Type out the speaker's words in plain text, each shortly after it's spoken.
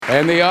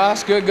And the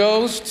Oscar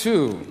goes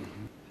to,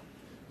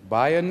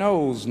 by a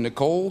nose,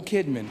 Nicole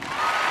Kidman.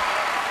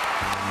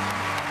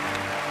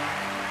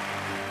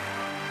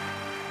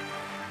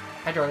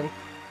 Hi, Jordan.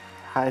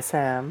 Hi,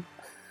 Sam.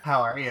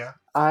 How are you?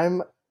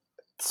 I'm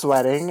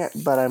sweating,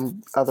 but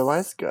I'm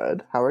otherwise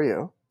good. How are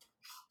you?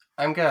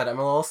 I'm good. I'm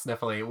a little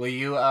sniffly. Will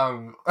you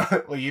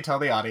will you tell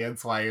the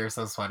audience why you're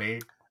so sweaty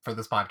for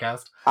this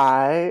podcast?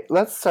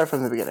 Let's start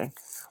from the beginning.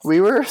 We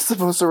were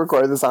supposed to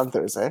record this on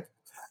Thursday,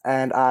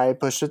 and I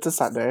pushed it to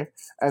Sunday,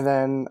 and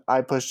then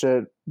I pushed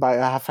it by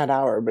a half an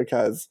hour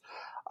because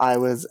I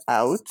was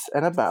out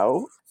and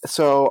about.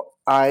 So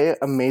I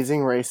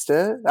amazing raced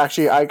it.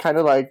 Actually, I kind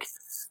of like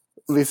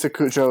Lisa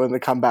Kudrow in the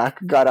comeback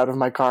got out of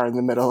my car in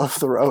the middle of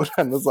the road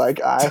and was like,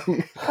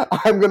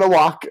 I'm gonna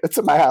walk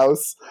to my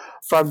house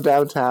from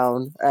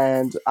downtown,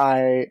 and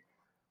I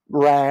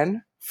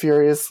ran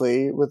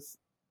furiously with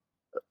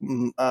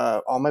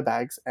all my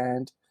bags,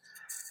 and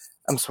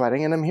I'm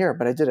sweating and I'm here,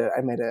 but I did it.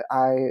 I made it.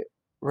 I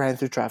ran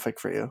through traffic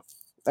for you,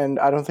 and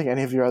I don't think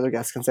any of your other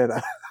guests can say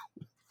that.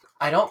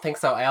 I don't think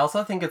so. I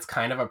also think it's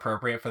kind of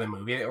appropriate for the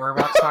movie that we're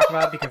about to talk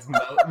about because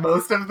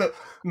most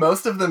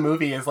of the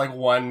movie is like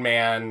one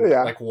man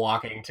like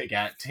walking to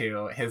get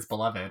to his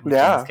beloved, which in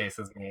this case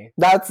is me.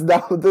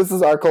 This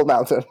is our Cold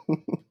Mountain.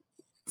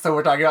 So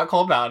we're talking about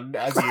Cold Mountain,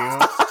 as you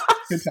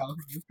can tell from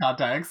this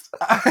context.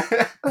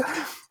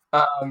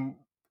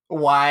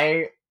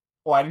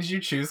 Why did you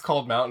choose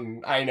Cold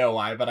Mountain? I know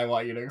why, but I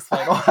want you to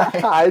explain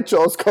why. I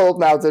chose Cold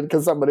Mountain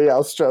because somebody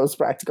else chose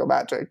Practical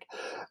Magic.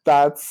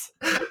 That's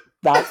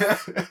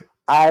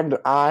and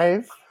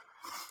I've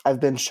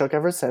been shook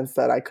ever since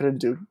that I couldn't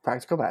do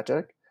Practical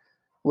Magic,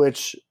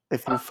 which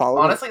if you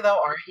follow honestly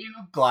though, aren't you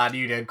glad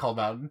you did Cold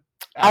Mountain?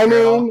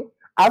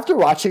 After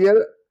watching it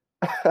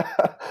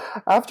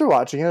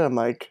I'm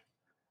like,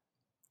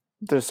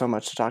 there's so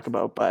much to talk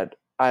about, but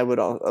I would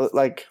all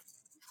like,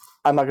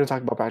 I'm not going to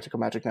talk about Practical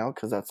Magic now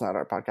because that's not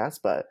our podcast,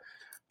 but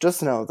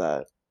just know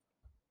that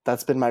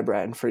that's been my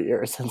brand for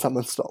years and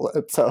someone stole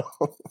it. So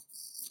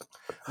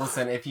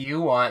listen, if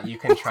you want, you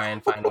can try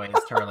and find ways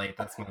to relate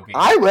this movie.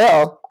 I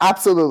will,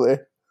 absolutely.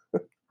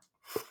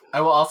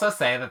 I will also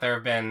say that there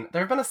have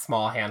been a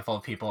small handful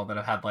of people that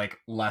have had like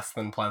less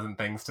than pleasant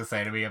things to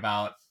say to me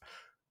about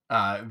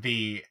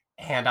the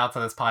handouts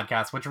of this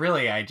podcast, which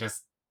really I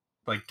just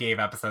like gave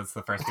episodes to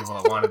the first people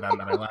that wanted them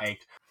that I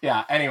liked.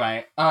 Yeah.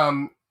 Anyway,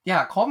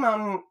 yeah, Cold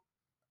Mountain,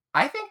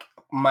 I think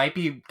might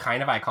be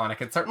kind of iconic.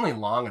 It's certainly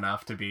long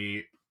enough to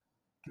be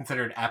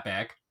considered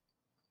epic.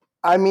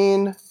 I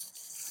mean,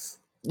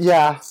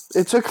 yeah,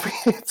 it took me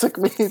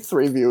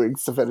 3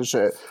 viewings to finish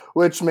it,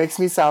 which makes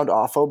me sound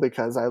awful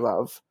because I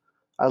love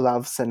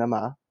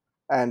cinema,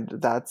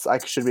 and I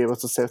should be able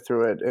to sit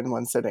through it in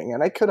one sitting,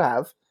 and I could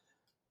have,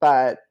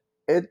 but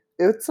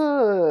it's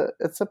a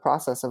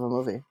process of a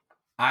movie.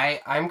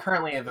 I'm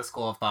currently in the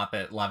school of thought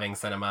that loving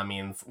cinema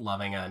means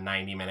loving a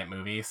 90-minute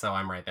movie, so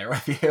I'm right there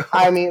with you.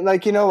 I mean,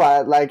 like, you know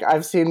what? Like,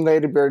 I've seen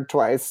Lady Bird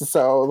twice,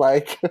 so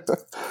like,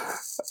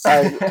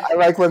 I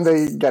like when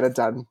they get it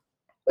done.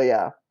 But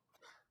yeah.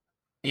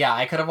 Yeah,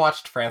 I could have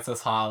watched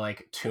Frances Ha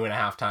like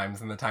 2.5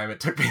 times in the time it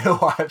took me to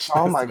watch.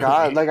 Oh my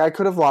god! Like, I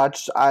could have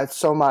watched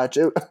so much.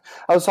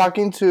 I was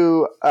talking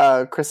to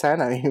Chris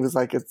Hanna, and he was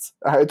like,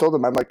 I told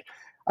him, I'm like,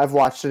 I've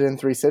watched it in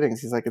 3 sittings.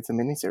 He's like, it's a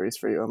miniseries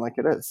for you. I'm like,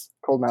 it is.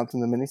 Cold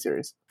Mountain, the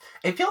miniseries.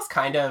 It feels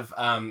kind of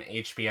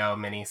HBO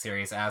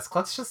miniseries-esque.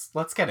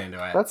 Let's get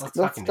into it.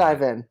 Let's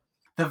dive in.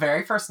 The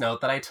very first note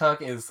that I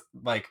took is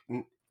like,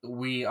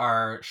 we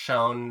are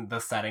shown the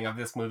setting of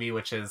this movie,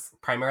 which is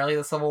primarily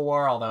the Civil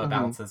War, although it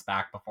bounces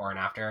back before and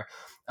after.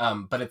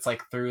 But it's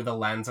like through the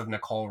lens of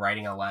Nicole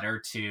writing a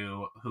letter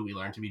to who we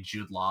learn to be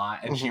Jude Law,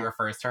 and she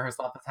refers to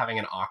herself as having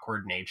an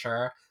awkward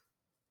nature.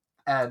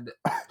 And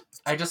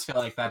I just feel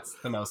like that's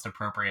the most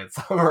appropriate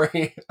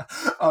summary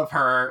of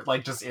her,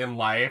 like, just in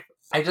life.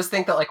 I just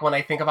think that, like, when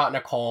I think about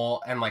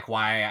Nicole and, like,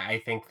 why I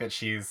think that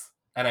she's,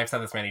 and I've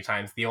said this many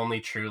times, the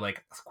only true,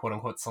 like,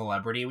 quote-unquote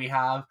celebrity we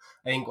have,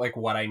 I think, like,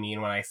 what I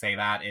mean when I say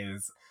that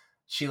is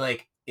she,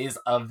 like, is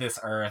of this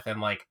earth and,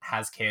 like,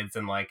 has kids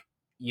and, like,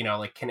 you know,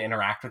 like, can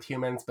interact with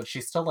humans, but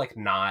she's still, like,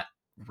 not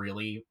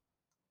really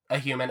a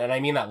human, and I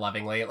mean that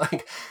lovingly.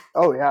 Like,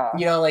 oh yeah,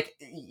 you know, like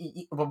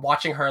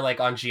watching her like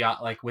on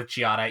like with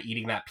Giada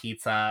eating that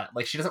pizza,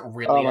 like she doesn't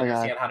really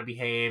understand how to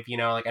behave. You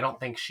know, like I don't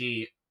think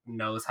she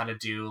knows how to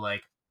do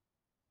like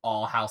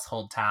all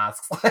household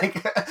tasks.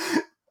 Like,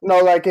 no,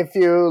 like if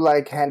you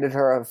like handed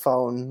her a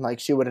phone, like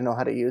she wouldn't know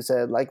how to use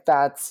it. Like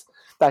that's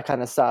that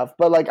kind of stuff.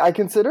 But like I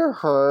consider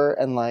her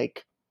and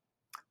like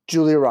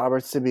Julia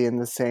Roberts to be in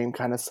the same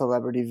kind of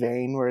celebrity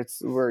vein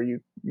where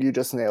you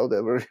just nailed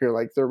it, where you're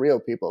like, they're real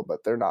people,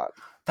 but they're not.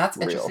 That's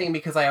real. Interesting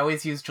because I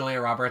always use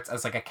Julia Roberts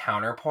as like a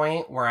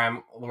counterpoint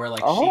where she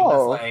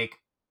was like,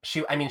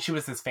 she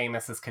was as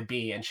famous as could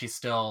be, and she's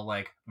still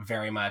like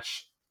very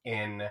much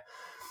in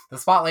the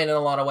spotlight in a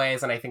lot of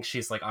ways, and I think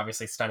she's like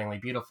obviously stunningly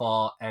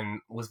beautiful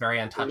and was very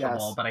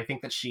untouchable, yes. But I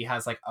think that she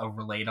has like a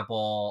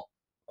relatable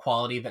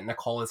quality that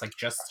Nicole is like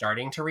just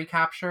starting to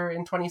recapture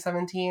in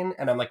 2017,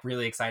 and I'm like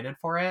really excited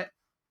for it.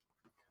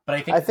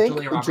 But I think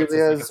Julia Roberts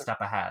is like a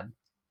step ahead.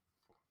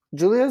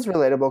 Julia's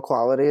relatable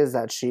quality is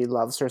that she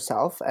loves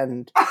herself,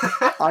 and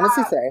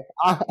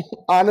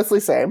honestly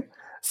same.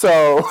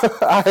 So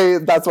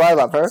that's why I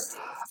love her.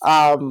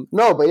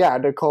 No, but yeah,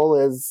 Nicole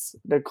is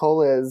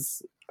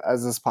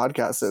as this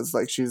podcast is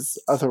like she's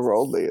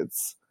otherworldly.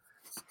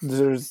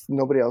 There's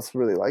nobody else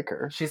really like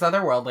her. She's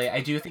otherworldly.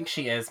 I do think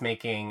she is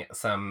making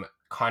some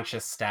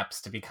conscious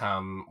steps to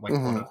become like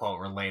quote unquote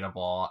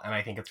relatable, and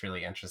I think it's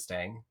really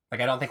interesting.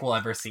 Like I don't think we'll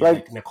ever see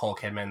like Nicole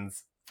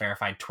Kidman's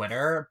verified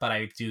Twitter, but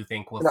I do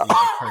think we'll see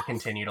like her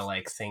continue to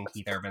like sing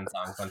Keith Urban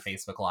songs on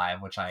Facebook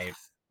Live, which I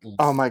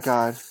oh my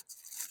god,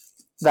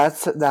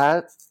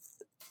 that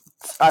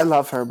I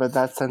love her, but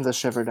that sends a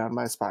shiver down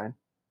my spine.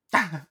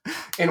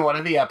 In one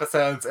of the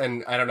episodes,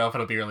 and I don't know if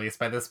it'll be released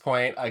by this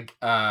point,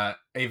 a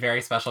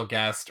very special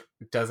guest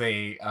does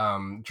a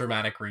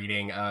dramatic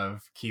reading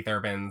of Keith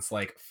Urban's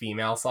like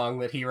female song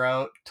that he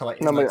wrote to like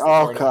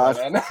oh god.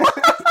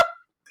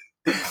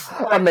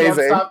 Amazing. I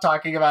can't stop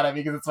talking about it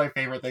because it's my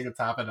favorite thing that's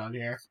happened on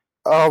here.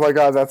 Oh my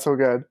god, that's so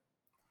good.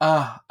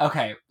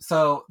 Okay,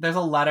 so there's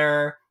a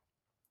letter.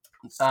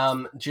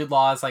 Jude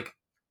Law is like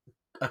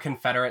a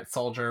Confederate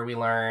soldier, we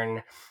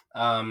learn.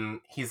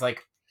 He's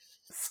like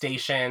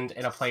stationed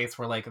in a place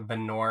where like the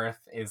North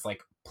is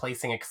like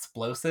placing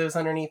explosives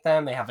underneath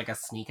them. They have like a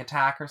sneak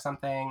attack or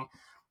something,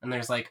 and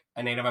there's like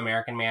a Native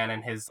American man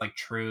and his like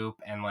troop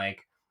and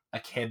like a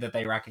kid that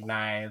they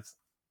recognize,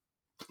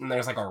 and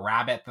there's like a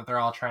rabbit that they're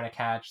all trying to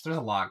catch. There's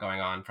a lot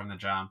going on from the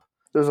jump.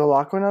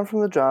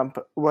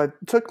 What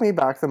took me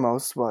back the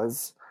most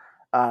was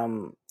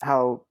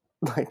how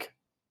like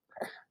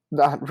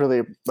not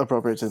really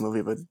appropriate to the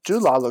movie, but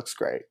Jude Law looks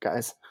great,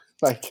 guys.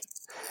 Like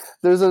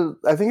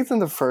I think it's in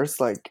the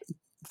first like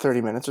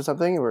 30 minutes or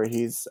something where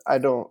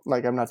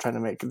I'm not trying to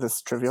make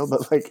this trivial,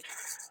 but like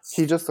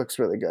he just looks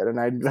really good, and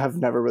I have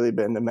never really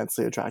been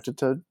immensely attracted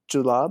to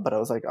Jude Law, but I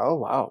was like, oh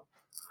wow,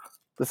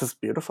 this is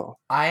beautiful.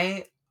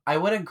 I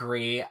would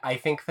agree. I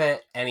think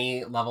that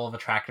any level of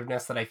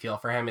attractiveness that I feel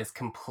for him is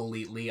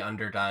completely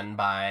underdone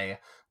by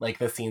like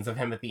the scenes of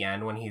him at the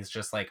end when he's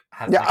just like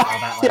has like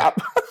all that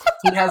like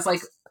he has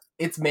like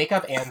it's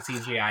makeup and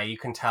CGI, you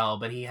can tell,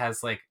 but he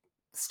has like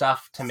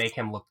stuff to make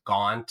him look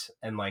gaunt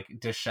and like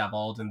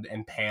disheveled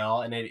and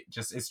pale, and it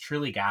just is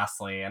truly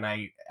ghastly, and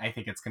I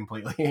think it's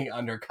completely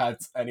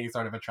undercuts any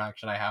sort of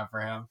attraction I have for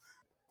him.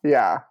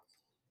 Yeah,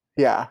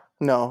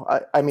 no,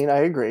 I mean I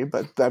agree,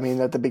 but I mean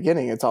at the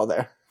beginning it's all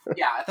there.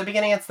 Yeah, at the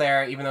beginning it's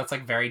there, even though it's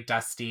like very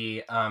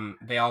dusty.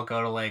 They all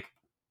go to like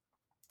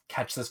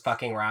catch this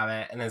fucking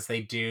rabbit, and as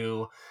they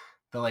do,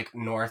 the like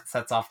North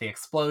sets off the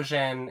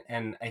explosion,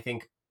 and I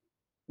think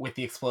with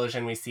the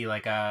explosion we see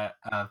like a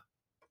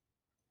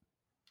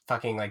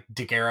fucking like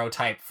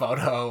daguerreotype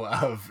photo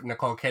of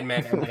Nicole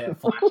Kidman, and then it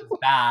flashes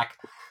back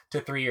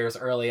to 3 years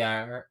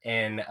earlier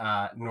in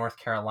North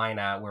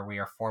Carolina, where we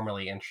are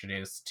formally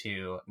introduced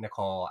to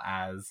Nicole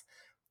as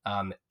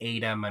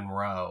Ada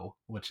Monroe,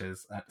 which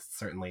is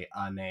certainly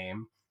a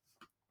name.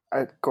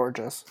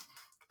 Gorgeous.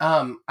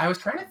 I was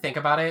trying to think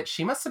about it.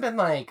 She must have been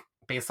like,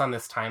 based on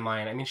this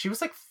timeline, I mean, she was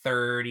like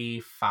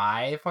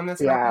 35 when this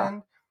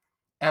happened.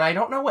 And I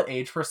don't know what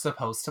age we're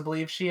supposed to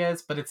believe she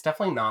is, but it's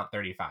definitely not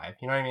 35.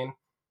 You know what I mean?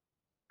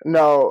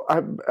 No,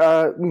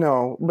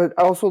 no, but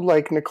also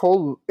like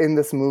Nicole in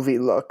this movie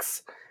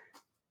looks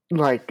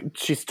like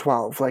she's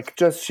 12. Like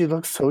just she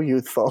looks so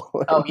youthful.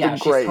 Oh yeah,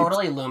 she's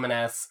totally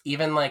luminous.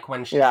 Even like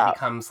when she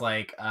becomes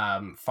like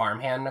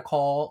farmhand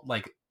Nicole,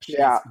 like she's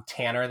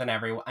tanner than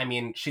everyone. I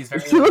mean, she's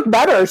very. She looked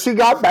better. She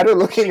got better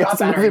looking as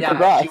the movie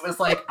progressed. She was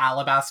like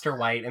alabaster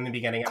white in the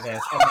beginning of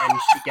this, and then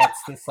she gets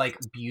this like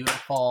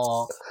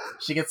beautiful.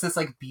 She gets this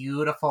like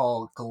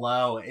beautiful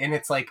glow, and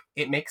it's like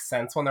it makes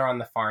sense when they're on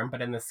the farm,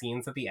 but in the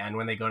scenes at the end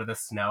when they go to the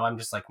snow, I'm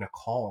just like,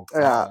 Nicole,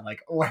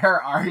 like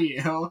where are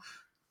you?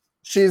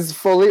 She's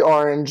fully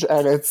orange,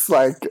 and it's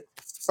like,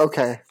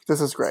 okay,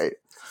 this is great.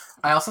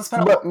 I also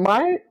spent. But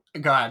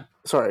go ahead.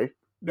 Sorry.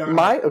 No,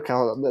 okay,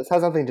 hold on. This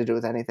has nothing to do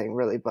with anything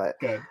really, but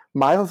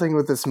my whole thing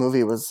with this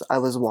movie was I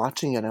was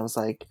watching it and I was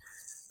like,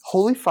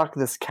 holy fuck,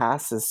 this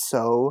cast is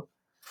so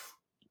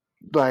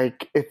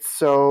like it's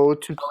so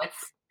it's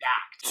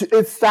stacked.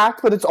 It's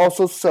stacked, but it's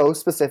also so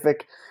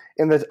specific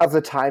of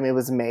the time it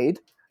was made.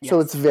 Yes. So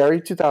it's very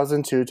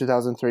 2002,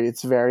 2003.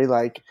 It's very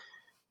like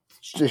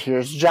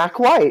here's Jack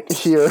White,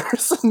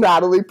 here's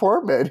Natalie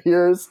Portman,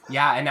 here's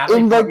and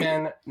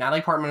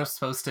Natalie Portman was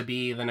supposed to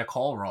be the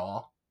Nicole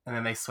role. And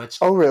then they switched.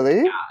 Oh,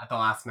 really? Yeah, at the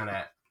last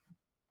minute.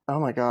 Oh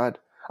my god!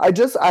 I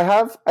don't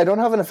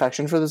have an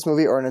affection for this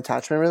movie or an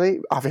attachment really.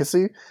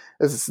 Obviously,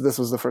 this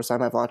was the first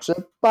time I've watched it,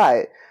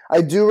 but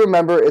I do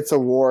remember its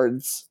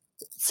awards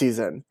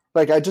season.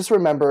 Like I just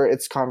remember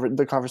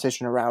the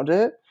conversation around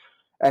it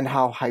and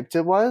how hyped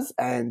it was,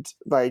 and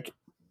like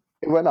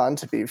it went on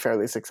to be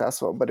fairly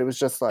successful. But it was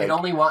just like it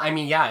only won. I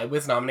mean, it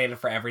was nominated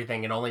for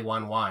everything. It only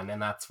won one,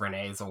 and that's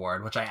Renee's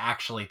award, which I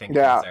actually think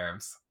it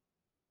deserves.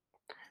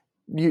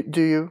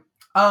 Do you?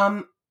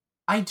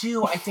 I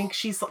do. I think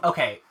she's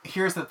okay.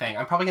 Here's the thing.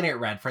 I'm probably gonna get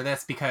read for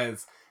this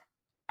because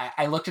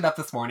I looked it up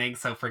this morning,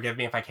 so forgive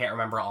me if I can't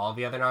remember all of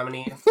the other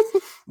nominees.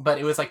 But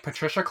it was like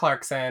Patricia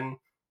Clarkson.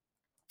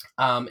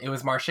 It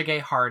was Marcia Gay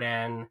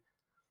Harden.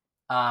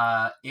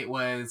 It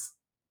was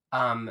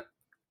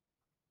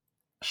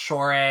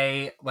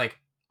Shorey, like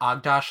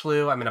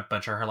Agdashlu. I'm gonna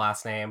butcher her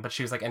last name, but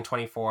she was like in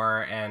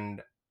 24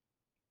 and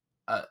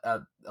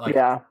like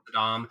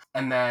Dom,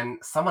 and then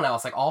someone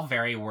else, like all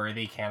very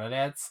worthy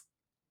candidates.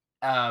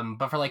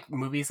 But for like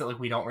movies that like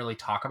we don't really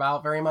talk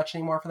about very much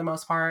anymore for the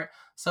most part.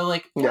 So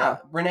like yeah,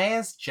 Renee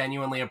is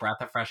genuinely a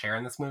breath of fresh air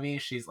in this movie.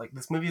 She's like,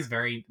 this movie is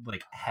very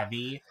like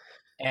heavy,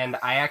 and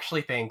I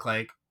actually think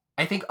like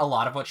I think a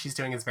lot of what she's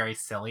doing is very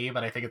silly,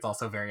 but I think it's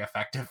also very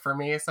effective for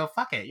me. So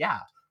fuck it, yeah.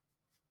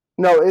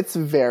 No, it's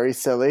very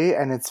silly,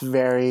 and it's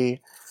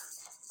very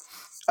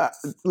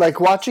like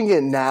watching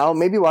it now.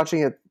 Maybe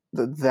watching it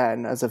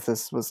then, as if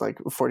this was like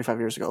 45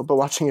 years ago, but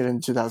watching it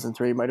in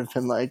 2003 might have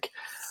been like,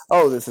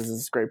 oh, this is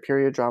this great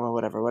period drama,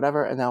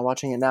 whatever. And now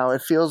watching it now,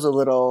 it feels a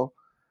little.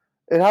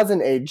 It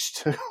hasn't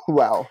aged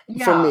well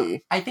for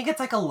me. I think it's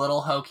like a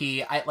little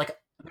hokey.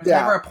 There's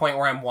never a point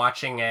where I'm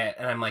watching it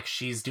and I'm like,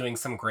 she's doing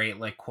some great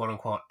like quote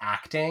unquote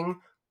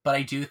acting, but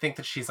I do think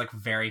that she's like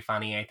very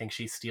funny. I think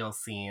she steals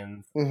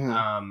scenes.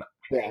 I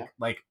think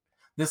like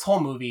this whole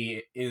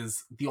movie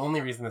is the only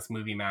reason this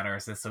movie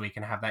matters is so we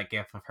can have that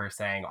gif of her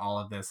saying all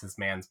of this is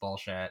man's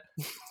bullshit.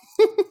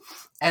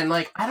 And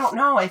like, I don't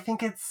know. I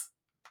think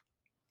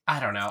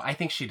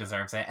she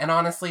deserves it. And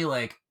honestly,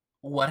 like,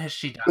 what has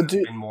she done that's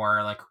been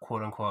more like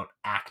quote unquote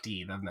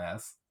acty than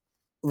this?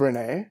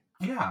 Renee?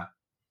 Yeah.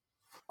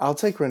 I'll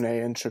take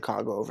Renee in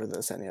Chicago over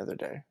this any other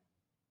day.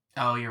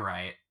 Oh, you're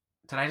right.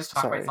 Did I just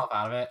talk myself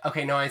out of it?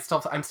 Okay, no,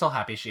 I'm still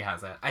happy she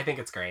has it. I think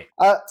it's great.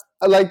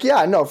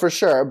 No, for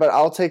sure. But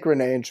I'll take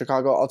Renee in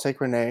Chicago. I'll take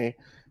Renee.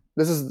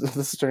 This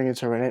is turning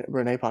into a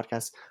Renee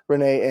podcast.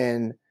 Renee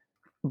in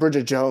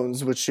Bridget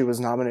Jones, which she was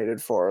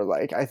nominated for.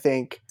 Like, I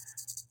think,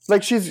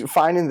 like, she's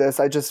fine in this.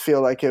 I just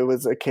feel like it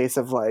was a case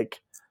of like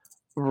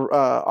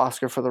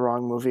Oscar for the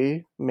wrong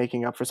movie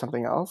making up for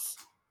something else.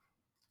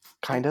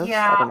 Kind of.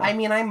 Yeah,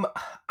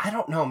 I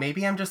don't know.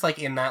 Maybe I'm just like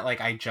in that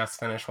like I just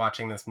finished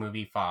watching this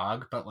movie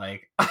Fog, but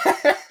like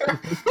I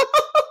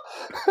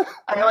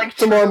like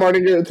tomorrow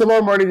morning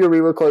you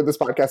re-record this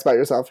podcast by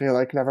yourself and you're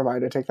like, never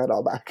mind, I take that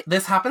all back.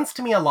 This happens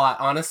to me a lot.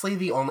 Honestly,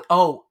 the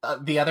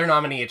other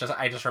nominee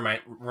I just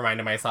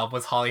reminded myself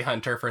was Holly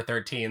Hunter for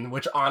 13,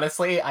 which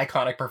honestly,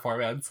 iconic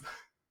performance.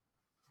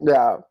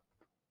 Yeah.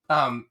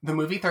 The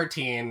movie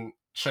 13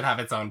 should have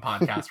its own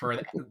podcast where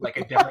like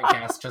a different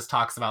guest just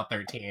talks about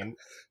 13.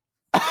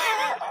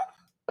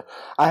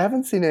 I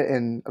haven't seen it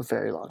in a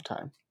very long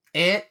time.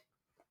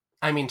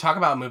 Talk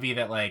about a movie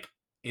that like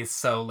is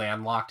so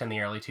landlocked in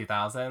the early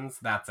 2000s.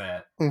 That's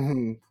it.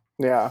 Mm-hmm.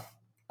 Yeah.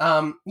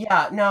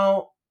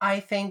 No, I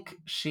think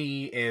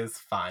she is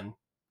fun.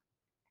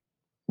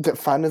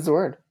 Fun is the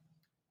word.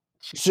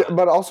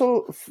 But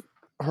also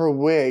her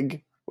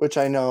wig, which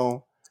I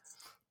know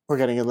we're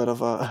getting a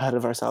little ahead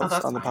of ourselves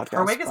on the podcast.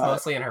 Her wig is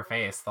mostly in her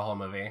face the whole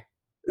movie.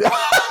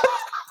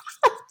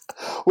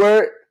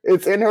 Where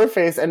it's in her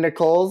face, and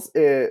Nicole's,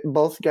 it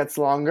both gets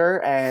longer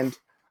and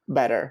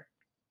better.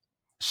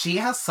 She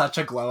has such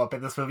a glow up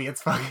in this movie.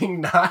 It's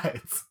fucking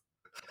nuts.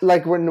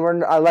 Like, we're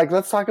like,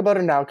 let's talk about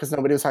it now because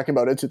nobody was talking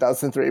about it in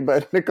 2003,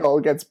 but Nicole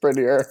gets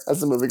prettier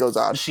as the movie goes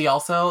on. She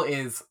also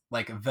is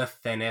like the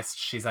thinnest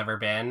she's ever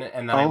been.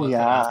 And then I looked it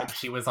up and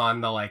she was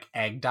on the like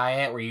egg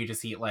diet where you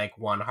just eat like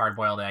 1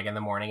 hard-boiled egg in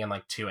the morning and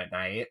like 2 at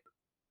night.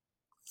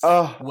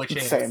 Oh, which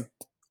is same.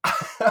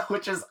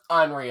 Which is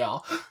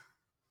unreal.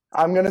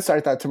 I'm gonna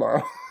start that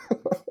tomorrow.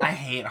 I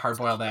hate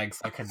hard-boiled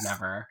eggs. I could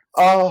never.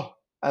 Oh,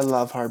 I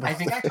love hard-boiled. I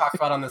think I talked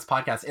about on this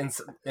podcast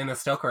in the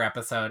Stoker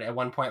episode. At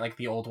one point, like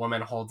the old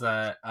woman holds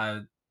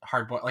a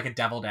hard-boiled, like a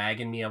deviled egg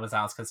in Mia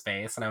Wazowska's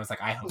face, and I was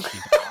like, I hope she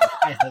dies.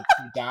 I hope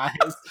she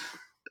dies.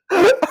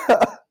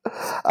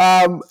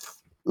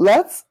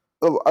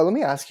 Let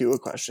me ask you a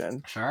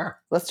question. Sure.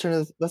 Let's turn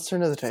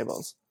to the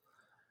tables.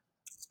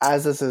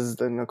 As this is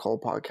the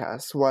Nicole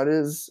podcast, what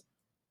is?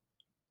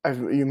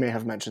 You may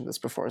have mentioned this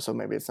before, so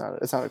maybe it's not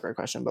a great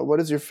question. But what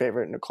is your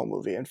favorite Nicole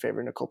movie and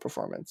favorite Nicole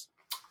performance?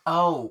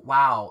 Oh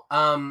wow.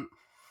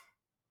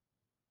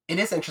 It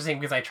is interesting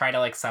because I try to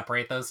like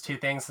separate those two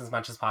things as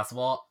much as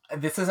possible.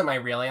 This isn't my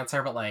real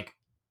answer, but like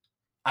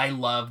I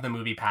love the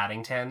movie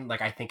Paddington.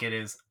 Like I think it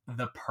is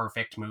the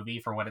perfect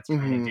movie for what it's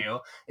trying to do.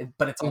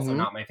 But it's also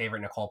not my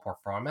favorite Nicole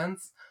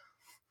performance.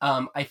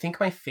 I think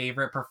my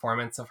favorite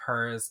performance of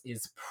hers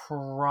is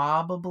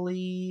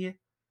probably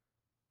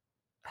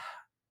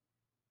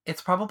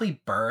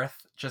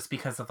Birth, just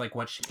because of like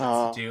what she gets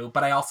to do.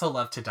 But I also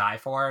love To Die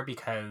For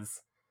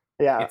because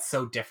it's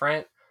so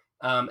different.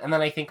 And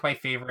then I think my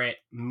favorite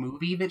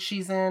movie that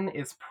she's in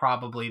is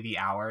probably The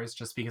Hours,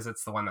 just because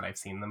it's the one that I've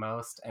seen the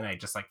most, and I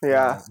just like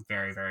feel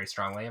very, very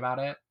strongly about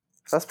it.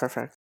 That's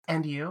perfect.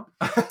 And you?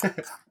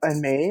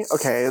 And me?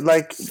 Okay,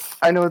 like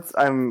I know it's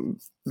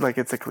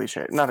a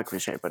cliche, not a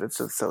cliche, but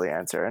it's a silly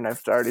answer, and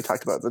I've already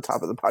talked about it at the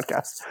top of the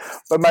podcast.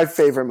 But my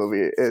favorite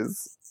movie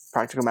is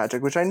Practical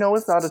Magic, which I know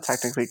is not a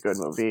technically good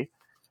movie,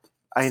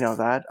 I know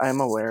that. I'm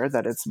aware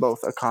that it's both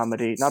a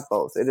comedy, not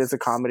both. It is a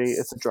comedy,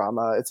 it's a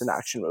drama, it's an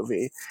action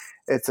movie,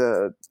 it's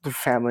a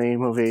family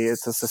movie,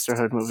 it's a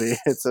sisterhood movie,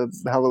 it's a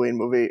Halloween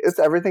movie. It's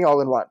everything all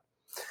in one.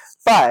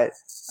 But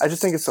I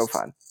just think it's so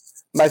fun.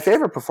 My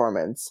favorite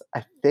performance,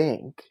 I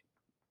think,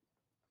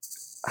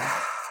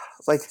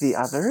 like the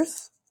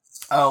others.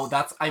 Oh,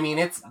 that's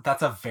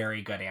a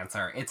very good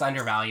answer. It's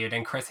undervalued,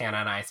 and Chris Hanna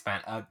and I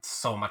spent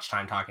so much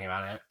time talking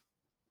about it.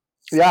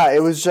 Yeah,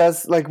 it was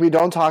just like we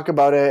don't talk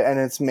about it, and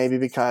it's maybe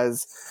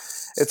because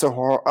it's a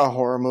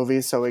horror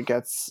movie, so it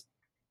gets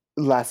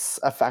less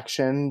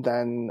affection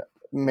than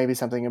maybe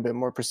something a bit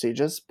more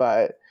prestigious.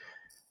 But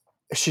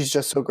she's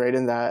just so great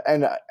in that,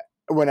 and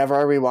whenever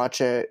I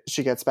rewatch it,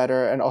 she gets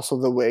better, and also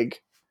the wig,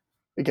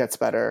 it gets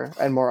better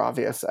and more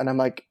obvious. And I'm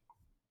like,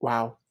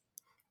 wow.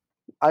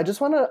 I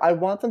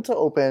want them to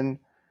open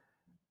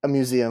a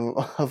museum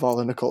of all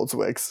of Nicole's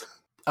wigs.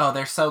 Oh,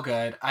 they're so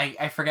good.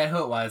 I forget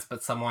who it was,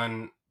 but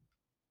someone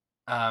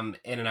in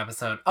an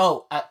episode.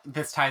 Oh,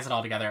 this ties it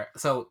all together.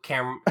 So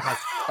Cam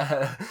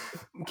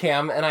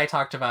and I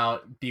talked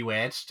about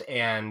Bewitched,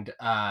 and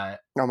oh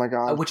my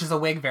god, which is a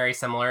wig very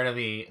similar to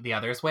the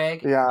other's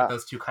wig. Yeah, with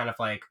those two kind of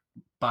like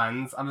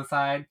buns on the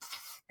side.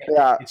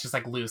 Yeah, it's just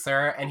like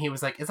looser. And he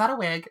was like, "Is that a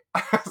wig?"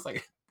 I was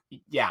like,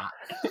 "Yeah,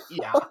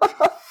 yeah."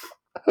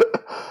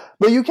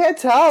 But you can't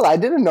tell. I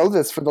didn't know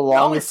this for the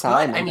longest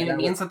time. I mean, it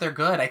means that they're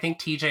good. I think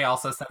TJ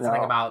also said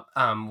something about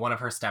one of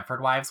her Stepford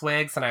Wives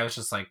wigs, and I was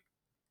just like,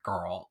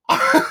 girl.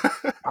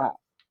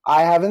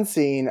 I haven't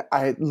seen.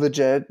 I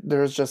legit.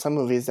 There's just some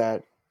movies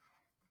that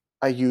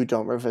you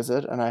don't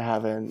revisit, and I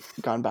haven't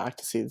gone back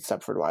to see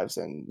Stepford Wives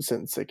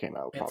since it came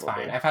out. It's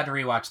fine. I've had to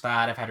rewatch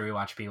that. I've had to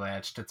rewatch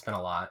Bewitched. It's been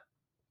a lot.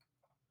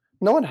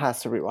 No one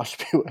has to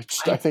rewatch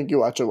Bewitched. I think you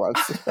watch it once.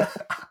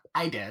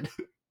 I did.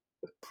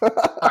 All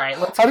right.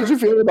 How did you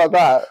feel about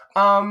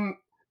that?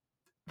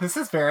 This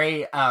is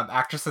very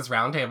Actresses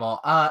Roundtable.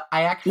 I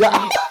actually.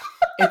 Yeah.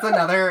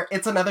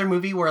 It's another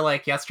movie where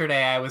like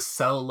yesterday I was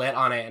so lit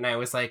on it, and I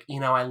was like,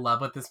 I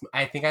love what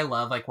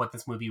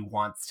this movie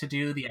wants to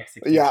do. The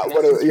execution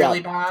is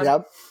really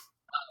bad.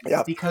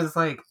 Yep. Because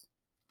like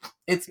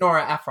it's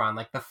Nora Ephron.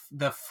 Like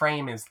the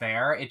frame is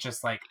there. It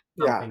just like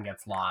something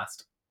gets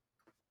lost.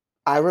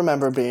 I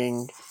remember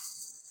being,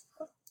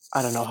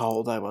 I don't know how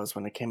old I was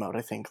when it came out.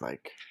 I think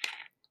like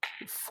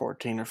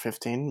 14 or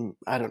 15.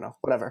 I don't know.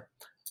 Whatever.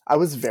 I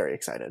was very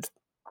excited.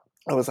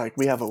 I was like,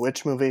 we have a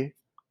witch movie.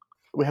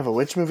 We have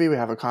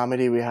a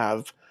comedy, we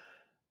have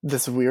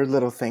this weird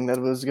little thing that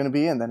it was going to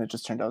be, and then it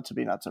just turned out to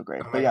be not so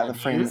great. But yeah, the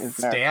frame is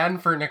there.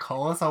 Stand for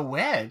Nicole as a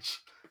witch.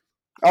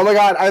 Oh my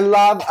god,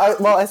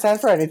 I stand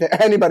for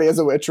anybody as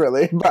a witch,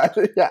 really, but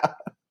yeah.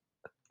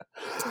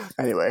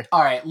 Anyway.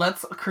 All right,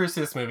 let's cruise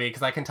this movie,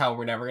 because I can tell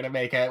we're never going to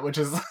make it, which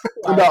is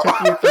why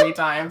I took you 3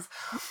 times.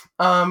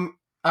 All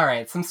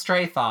right, some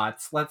stray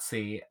thoughts. Let's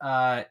see.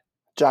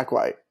 Jack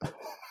White.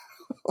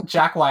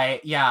 Jack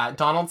White, yeah.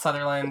 Donald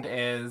Sutherland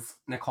is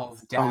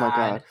Nicole's dad. Oh my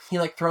god. He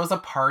like throws a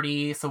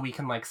party so we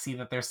can like see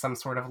that there's some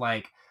sort of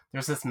like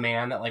there's this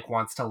man that like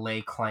wants to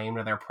lay claim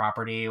to their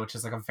property, which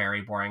is like a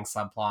very boring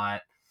subplot.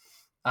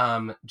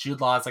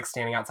 Jude Law is like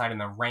standing outside in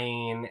the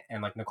rain,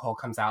 and like Nicole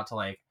comes out to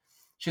like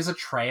she has a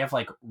tray of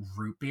like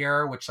root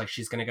beer, which like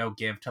she's gonna go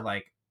give to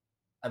like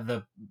I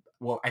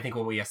think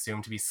what we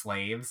assume to be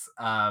slaves.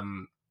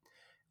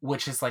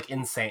 Which is like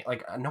insane.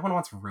 Like no one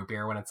wants root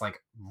beer when it's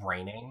like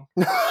raining.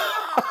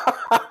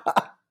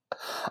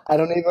 I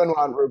don't even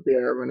want root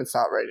beer when it's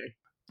not raining.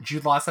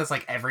 Jude Law says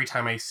like every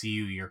time I see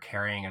you, you're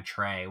carrying a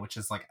tray, which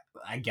is like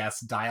I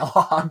guess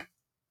dialogue.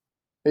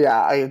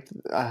 Yeah,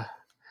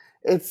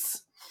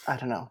 it's I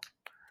don't know.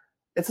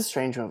 It's a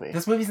strange movie.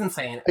 This movie's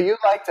insane. But you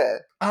liked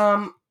it.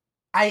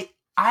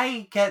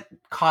 I get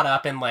caught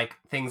up in like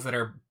things that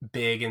are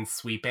big and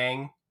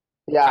sweeping.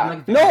 Yeah.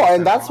 Like, no,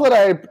 and that's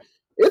what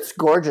it's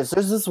gorgeous.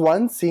 There's this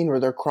one scene where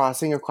they're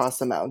crossing across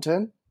the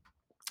mountain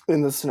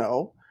in the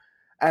snow,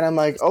 and I'm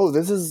like, oh,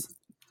 this is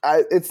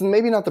it's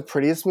maybe not the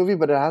prettiest movie,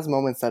 but it has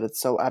moments that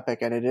it's so epic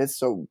and it is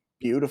so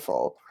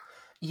beautiful.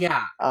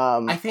 Yeah.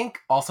 I think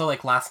also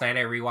like last night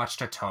I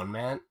rewatched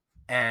Atonement,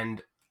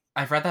 and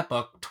I've read that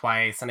book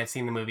twice and I've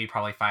seen the movie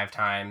probably 5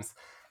 times,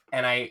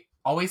 and I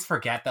always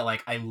forget that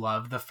like I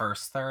love the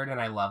first third and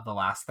I love the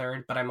last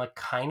third, but I'm like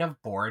kind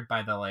of bored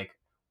by the like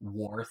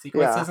war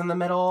sequences in the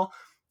middle.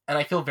 And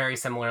I feel very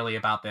similarly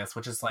about this,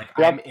 which is like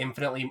I'm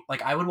infinitely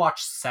like I would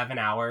watch 7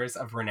 hours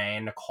of Renee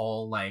and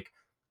Nicole like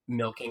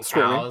milking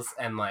cows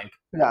and like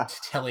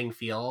tilling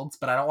fields,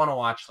 but I don't want to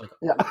watch like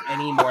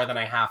any more than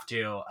I have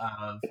to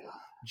of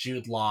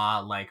Jude Law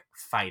like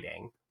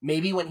fighting.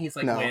 Maybe when he's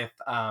like with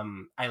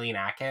Eileen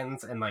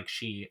Atkins and like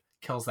she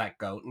kills that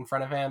goat in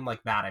front of him,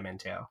 like that I'm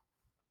into.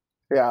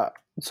 Yeah,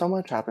 so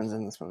much happens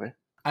in this movie.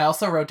 I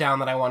also wrote down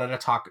that I wanted to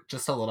talk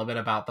just a little bit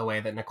about the way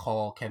that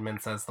Nicole Kidman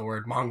says the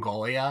word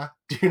Mongolia.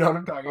 Do you know what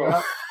I'm talking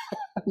about?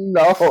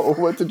 No,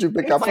 what did you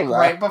pick up from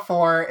that?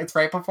 It's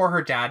right before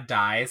her dad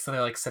dies, so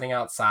they're like sitting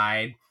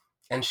outside,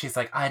 and she's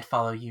like, "I'd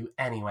follow you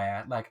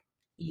anywhere, like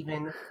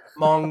even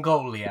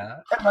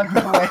Mongolia." And,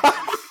 like,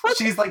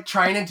 She's like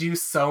trying to do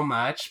so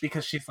much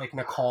because she's like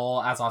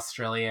Nicole as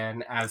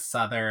Australian, as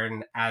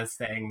Southern, as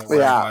saying the word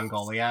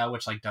Mongolia,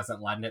 which like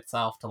doesn't lend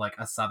itself to like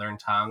a Southern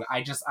tongue.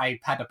 I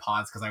had to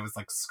pause because I was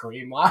like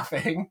scream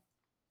laughing.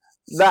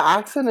 The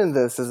accent in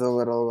this is a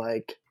little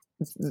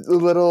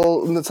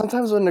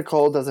sometimes when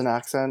Nicole does an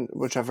accent,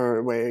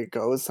 whichever way it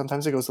goes,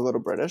 sometimes it goes a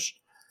little British.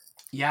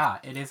 Yeah,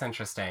 it is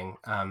interesting.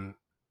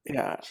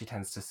 Yeah. She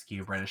tends to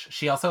skew British.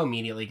 She also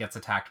immediately gets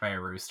attacked by a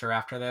rooster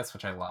after this,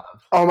 which I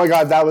love. Oh my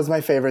god, that was my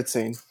favorite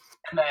scene.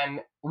 And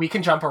then we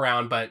can jump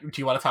around, but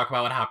do you want to talk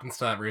about what happens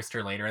to that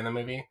rooster later in the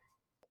movie?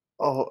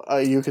 Oh,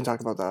 you can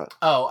talk about that.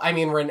 Oh, I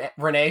mean,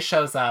 Renee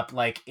shows up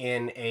like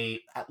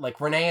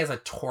Renee is a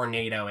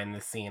tornado in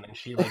the scene, and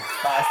she like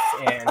busts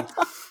in,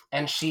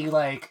 and she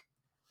like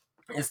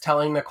is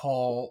telling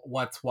Nicole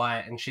what's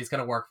what, and she's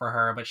gonna work for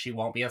her, but she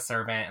won't be a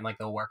servant, and like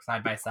they'll work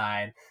side by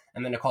side.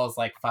 And then Nicole's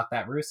like, "Fuck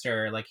that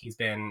rooster! Like he's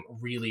been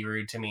really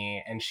rude to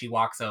me." And she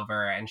walks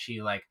over and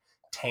she like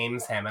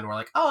tames him, and we're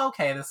like, "Oh,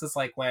 okay, this is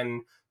like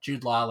when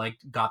Jude Law like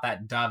got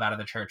that dove out of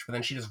the church," but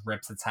then she just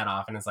rips its head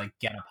off and is like,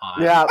 "Get a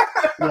pot." Yeah,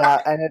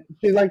 and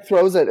she like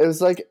throws it. It's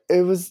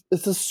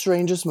the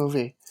strangest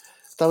movie.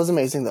 That was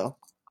amazing though.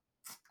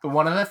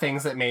 One of the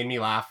things that made me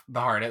laugh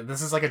the hardest,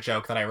 this is like a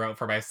joke that I wrote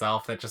for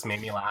myself that just made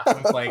me laugh,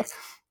 was like,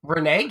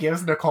 Renee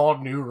gives Nicole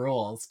new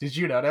rules. Did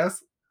you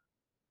notice?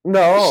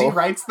 No. She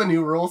writes the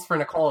new rules for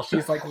Nicole.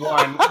 She's like,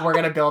 1, we're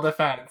going to build a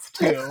fence.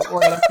 2, we're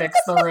going to fix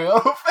the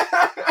roof.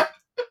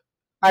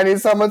 I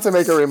need someone to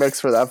make a remix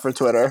for that for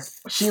Twitter.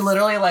 She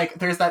literally, like,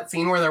 there's that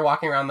scene where they're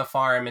walking around the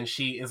farm and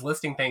she is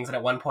listing things, and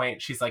at one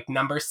point she's like,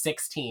 number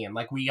 16,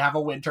 like, we have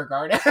a winter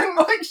garden.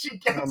 Like, she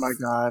gets oh my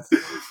god,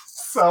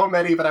 so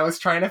many, but I was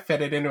trying to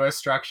fit it into a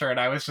structure, and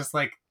I was just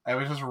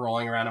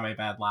rolling around in my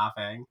bed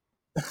laughing.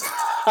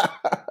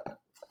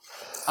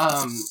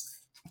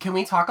 Can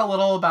we talk a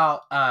little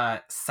about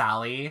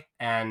Sally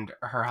and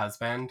her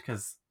husband?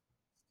 Because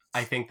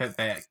I think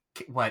that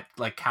what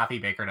like Kathy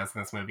Baker does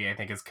in this movie, I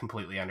think is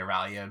completely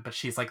undervalued. But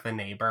she's like the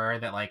neighbor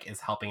that like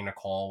is helping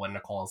Nicole when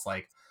Nicole's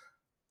like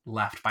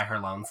left by her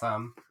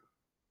lonesome.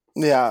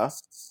 Yeah,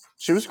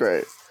 she was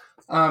great.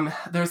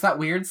 There's that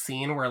weird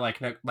scene where like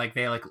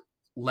they like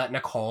let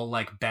Nicole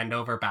like bend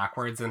over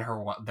backwards in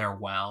their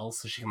well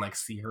so she can like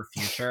see her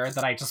future.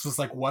 That I just was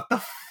like, what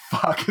the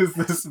fuck is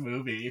this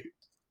movie?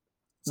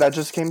 That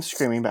just came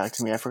screaming back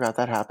to me. I forgot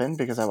that happened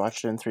because I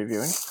watched it in 3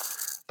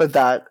 viewings. But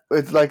that,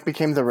 it like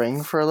became The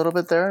Ring for a little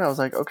bit there, and I was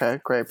like, okay,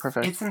 great,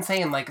 perfect. It's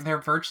insane. Like,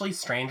 they're virtually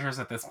strangers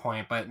at this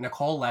point, but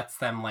Nicole lets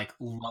them, like,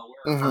 lower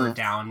her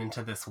down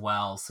into this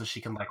well so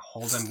she can, like,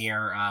 hold a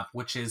mirror up,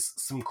 which is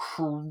some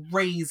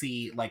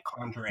crazy, like,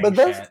 conjuring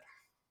shit.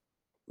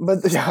 But,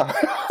 yeah,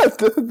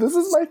 this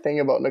is my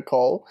thing about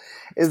Nicole,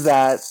 is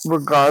that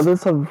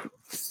regardless of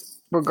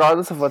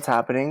what's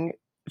happening,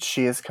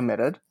 she is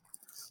committed.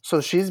 So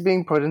she's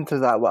being put into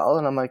that well,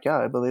 and I'm like, yeah,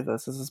 I believe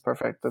this. This is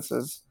perfect. This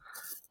is,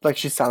 like,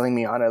 she's selling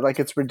me on it. Like,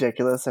 it's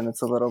ridiculous, and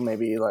it's a little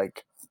maybe,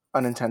 like,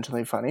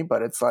 unintentionally funny,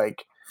 but it's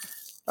like,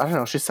 I don't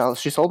know, she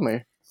sold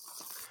me.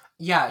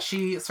 Yeah,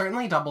 she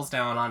certainly doubles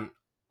down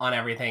on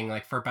everything,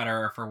 like, for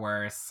better or for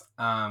worse.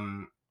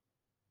 God,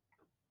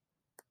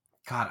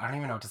 I don't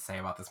even know what to say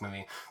about this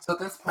movie. So at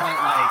this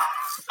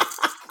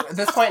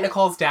point,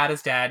 Nicole's dad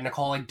is dead.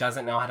 Nicole, like,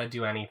 doesn't know how to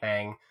do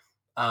anything.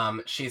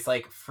 She's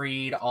like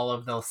freed all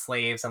of the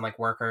slaves and like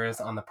workers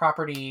on the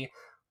property.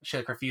 She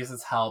like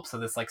refuses help, so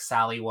this like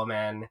Sally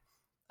woman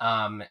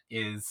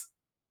is,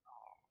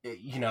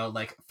 you know,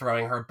 like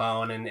throwing her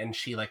bone, and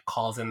she like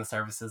calls in the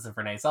services of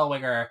Renee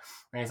Zellweger.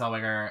 Renee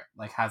Zellweger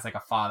like has like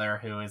a father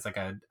who is like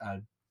a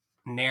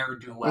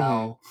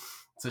ne'er-do-well.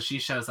 So she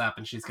shows up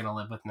and she's gonna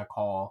live with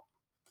Nicole.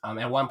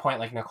 At one point,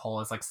 like, Nicole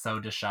is like so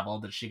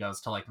disheveled that she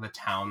goes to like the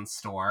town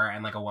store,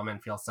 and like a woman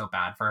feels so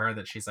bad for her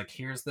that she's like,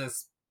 here's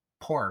this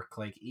pork,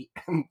 like, eat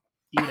it,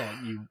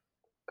 you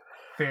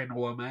thin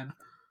woman.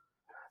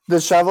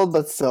 Disheveled,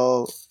 but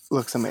still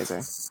looks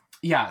amazing.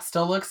 Yeah,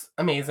 still looks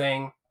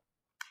amazing.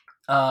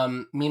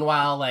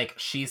 Meanwhile, like,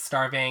 she's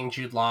starving.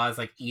 Jude Law is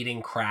like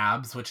eating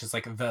crabs, which is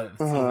like the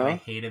thing that I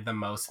hated the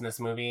most in this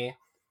movie.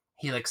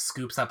 He like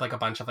scoops up like a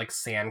bunch of like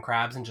sand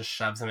crabs and just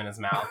shoves them in his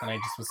mouth, and I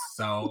just was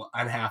so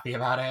unhappy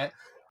about it.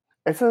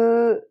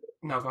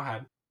 No, go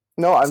ahead.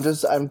 No, I'm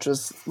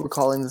just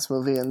recalling this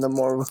movie, and the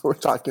more we're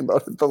talking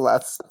about it, the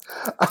less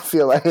I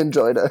feel I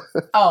enjoyed it.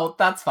 Oh,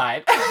 that's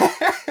fine.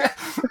 I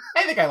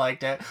think I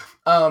liked it.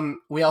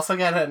 We also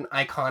get an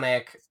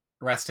iconic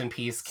rest in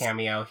peace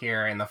cameo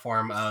here in the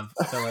form of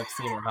Philip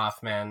Seymour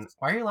Hoffman.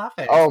 Why are you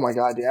laughing? Oh my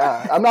god,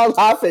 yeah. I'm not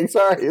laughing,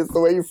 sorry. It's the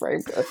way you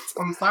framed it.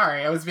 I'm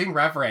sorry, I was being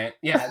reverent.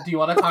 Yeah, do you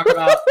want to talk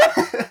about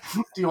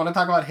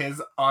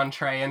his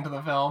entree into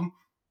the film?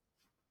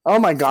 Oh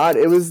my god,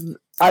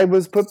 I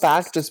was put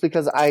back just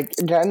because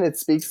it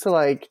speaks to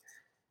like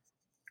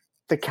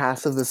the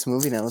cast of this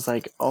movie, and I was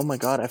like, oh my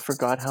god, I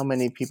forgot how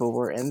many people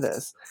were in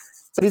this.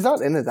 But he's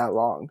not in it that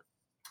long.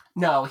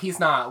 No, he's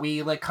not.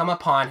 We like come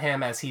upon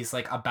him as he's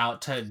like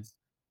about to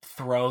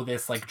throw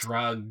this like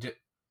drugged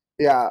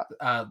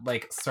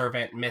like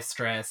servant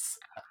mistress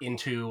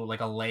into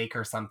like a lake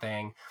or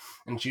something,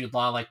 and Jude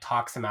Law like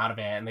talks him out of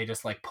it, and they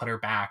just like put her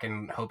back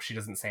and hope she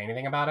doesn't say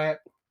anything about it.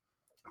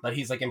 But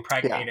he's like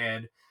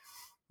impregnated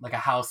like a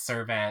house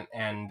servant,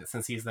 and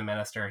since he's the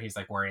minister, he's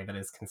like worried that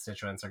his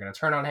constituents are going to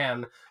turn on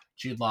him.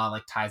 Jude Law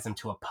like ties him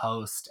to a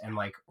post and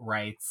like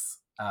writes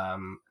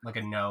like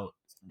a note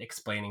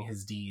explaining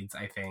his deeds,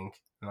 I think,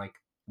 and like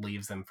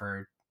leaves him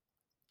for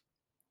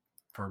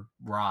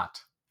rot.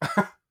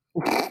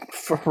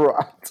 For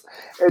rot.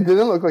 It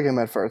didn't look like him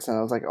at first, and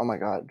I was like, oh my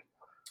god.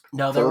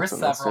 No, there were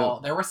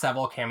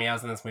several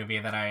cameos in this movie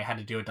that I had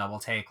to do a double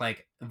take.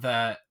 Like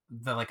the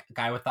like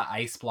guy with the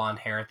ice blonde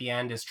hair at the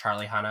end is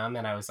Charlie Hunnam,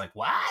 and I was like,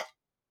 what?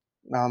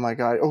 Oh my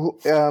god.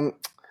 Oh,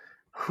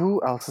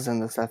 who else is in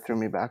this? That threw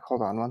me back.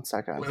 Hold on one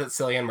second. Was it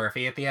Cillian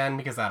Murphy at the end?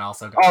 Because that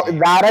also got me.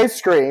 That I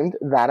screamed.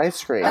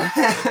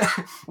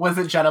 Was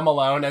it Jenna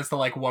Malone as the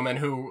like woman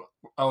who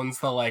owns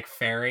the like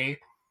ferry?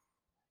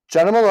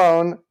 Jenna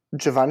Malone,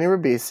 Giovanni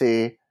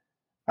Ribisi,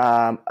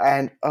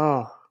 and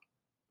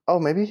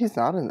maybe he's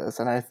not in this,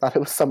 and I thought it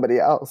was somebody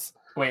else.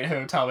 Wait,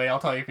 who? Tell me. I'll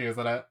tell you if he was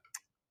in it.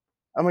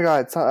 Oh my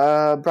god, it's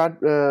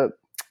Brad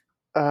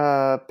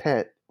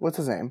Pitt. What's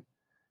his name?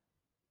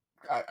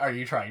 Are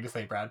you trying to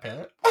say Brad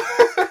Pitt?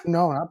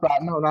 No, not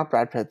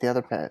Brad Pitt. The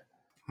other Pitt.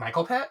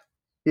 Michael Pitt?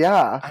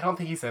 Yeah. I don't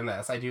think he's in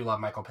this. I do love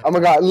Michael Pitt. Oh my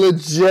god,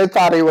 legit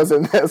thought he was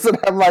in this, and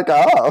I'm like,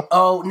 oh.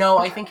 Oh, no,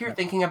 I think you're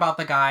thinking about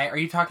the guy. Are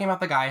you talking about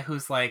the guy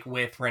who's like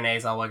with Renee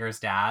Zellweger's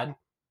dad?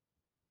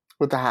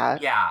 With the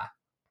hat? Yeah.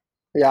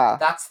 Yeah.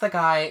 That's the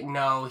guy.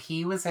 No,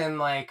 he was in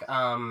like,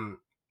 oh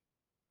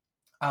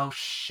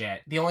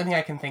shit. The only thing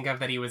I can think of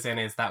that he was in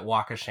is that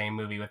Walk of Shame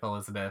movie with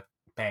Elizabeth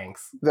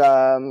Banks.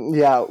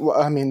 Yeah, well,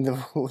 I mean,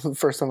 the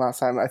first and last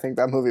time I think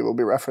that movie will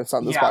be referenced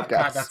on this podcast.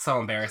 God, that's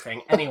so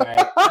embarrassing. Anyway,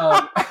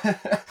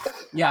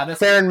 yeah, this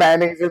Taryn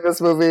Manning's in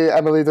this movie.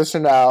 Emily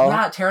Deschanel.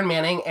 Yeah, Taryn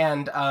Manning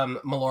and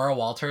Melora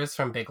Walters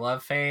from Big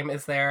Love fame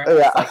is there.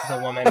 Yeah. It's like the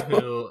woman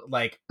who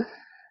like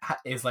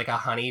is like a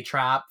honey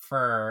trap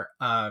for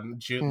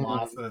Jude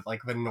Law, so that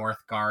like the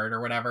North Guard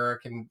or whatever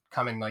can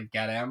come and like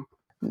get him.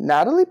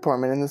 Natalie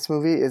Portman in this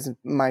movie is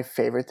my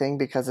favorite thing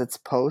because it's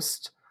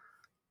post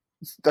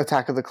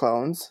Attack of the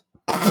Clones.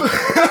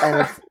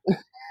 And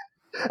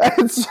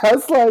it's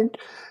just like,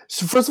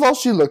 first of all,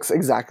 she looks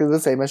exactly the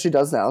same as she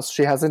does now.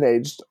 She hasn't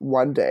aged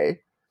one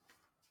day.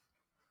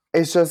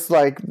 It's just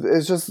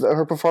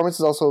her performance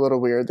is also a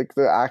little weird.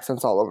 The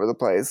accent's all over the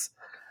place.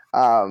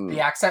 The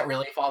accent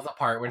really falls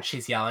apart when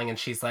she's yelling and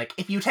she's like,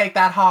 if you take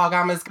that hog,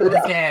 I'm as good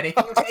as dead. If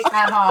you take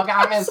that hog,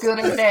 I'm as good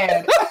as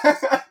dead.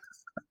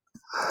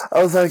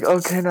 I was like,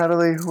 okay,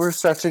 Natalie, we're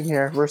stretching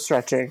here. We're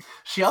stretching.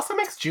 She also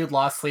makes Jude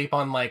Law sleep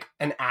on like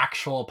an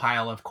actual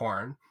pile of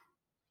corn.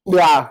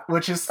 Yeah.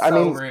 Which is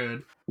so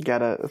rude.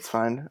 Get it. It's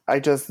fine.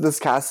 This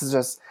cast is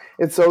just,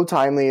 it's so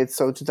timely. It's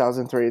so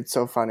 2003. It's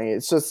so funny.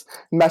 It's just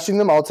meshing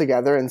them all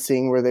together and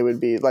seeing where they would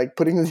be. Like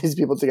putting these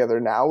people together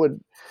now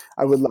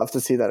I would love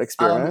to see that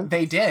experiment.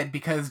 They did,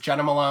 because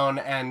Jenna Malone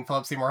and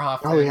Philip Seymour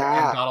Hoffman and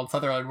Donald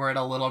Sutherland were in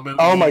a little movie.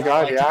 Oh my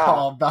god,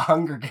 called The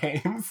Hunger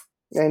Games.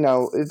 I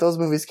know. Those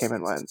movies came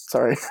and went.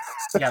 Sorry.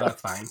 Yeah,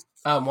 that's fine.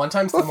 One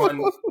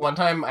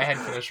time I had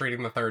finished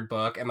reading the third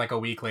book, and like a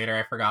week later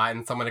I forgot,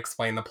 and someone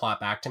explained the plot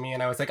back to me,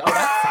 and I was like, oh,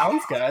 that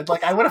sounds good.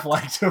 Like, I would have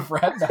liked to have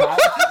read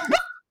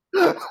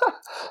that.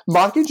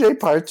 Mockingjay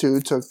Part 2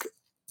 took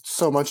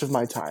so much of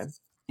my time.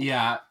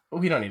 Yeah,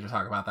 we don't need to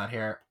talk about that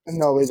here.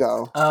 No, we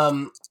don't.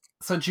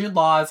 So Jude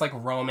Law is like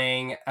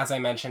roaming. As I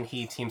mentioned,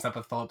 he teams up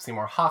with Philip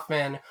Seymour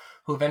Hoffman,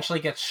 who eventually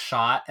gets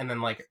shot, and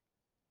then like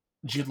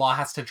Jude Law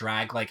has to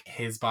drag like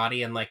his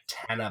body and like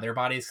 10 other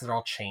bodies because they're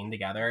all chained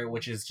together,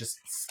 which is just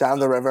down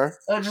the river.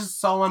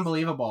 Just so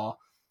unbelievable.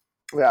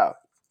 Yeah.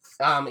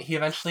 He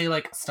eventually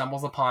like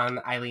stumbles upon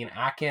Eileen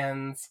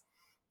Atkins,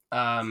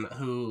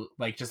 who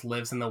like just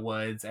lives in the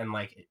woods and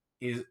like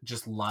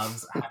just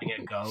loves having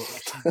a goat.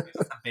 Like, she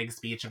gives a big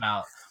speech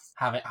about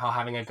how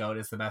having a goat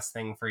is the best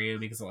thing for you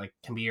because it like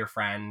can be your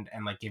friend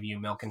and like give you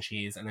milk and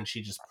cheese, and then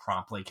she just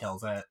promptly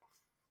kills it.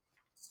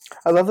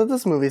 I love that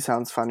this movie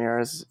sounds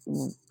funnier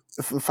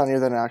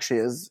than it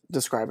actually is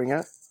describing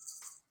it.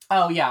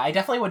 Oh yeah, I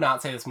definitely would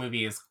not say this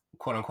movie is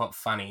quote unquote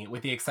funny,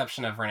 with the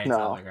exception of Renee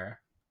Zellweger.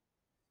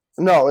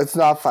 No, it's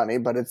not funny,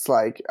 but it's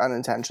like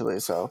unintentionally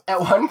so.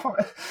 At one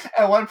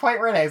point,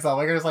 Renee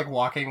Zellweger is like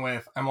walking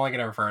with, I'm only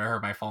going to refer to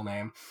her by full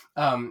name.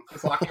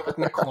 Is walking with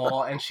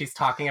Nicole, and she's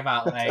talking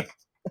about like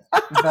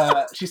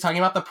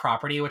the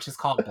property, which is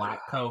called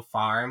Black Cove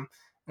Farm,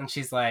 and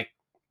she's like,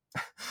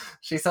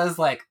 she says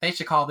like they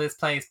should call this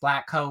place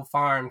Black Cove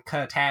Farm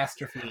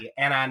Catastrophe,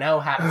 and I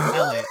know how to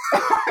spell it.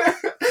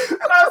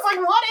 And I was like,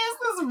 what is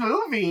this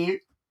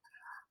movie?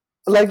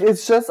 Like,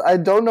 it's just, I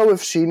don't know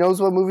if she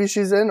knows what movie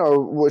she's in or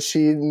what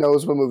she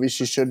knows what movie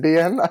she should be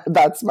in.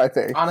 That's my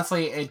thing.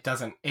 Honestly,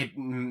 it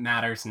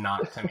matters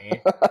not to me.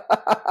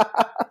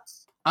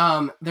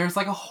 There's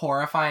like a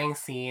horrifying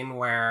scene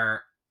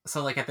where,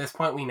 so like at this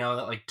point we know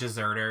that like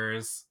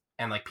deserters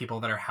and like people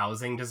that are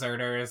housing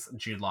deserters,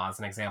 Jude Law as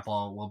an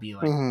example, will be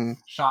like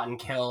shot and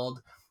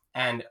killed.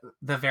 And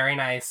the very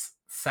nice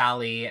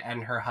Sally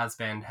and her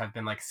husband have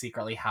been like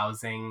secretly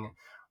housing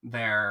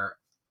their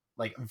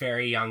like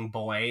very young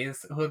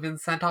boys who have been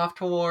sent off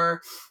to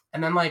war.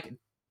 And then like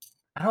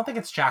I don't think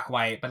it's Jack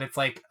White, but it's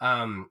like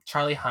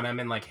Charlie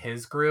Hunnam and like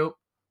his group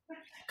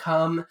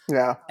come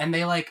and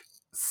they like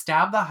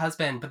stab the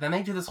husband, but then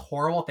they do this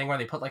horrible thing where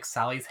they put like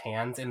Sally's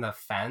hands in the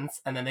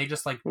fence and then they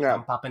just like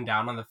jump up and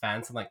down on the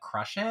fence and like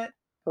crush it.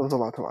 It was a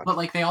lot to watch. But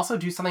like they also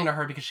do something to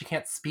her because she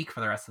can't speak for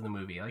the rest of the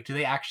movie. Like, do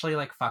they actually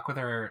like fuck with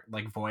her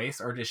like voice,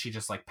 or is she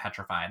just like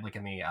petrified like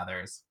in the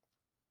others?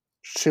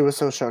 She was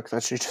so shook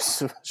that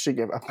she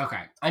gave up.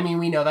 Okay, I mean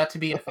we know that to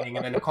be a thing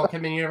in the Nicole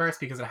Kidman universe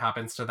because it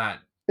happens to that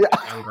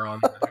young girl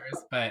in the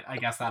others. But I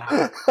guess that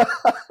happens.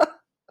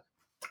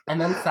 And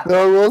then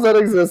there are rules that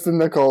exist in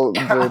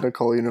the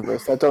Nicole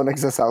universe that don't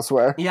exist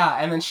elsewhere. Yeah,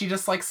 and then she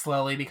just like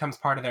slowly becomes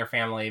part of their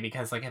family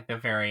because like at the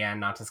very end,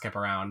 not to skip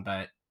around,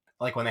 but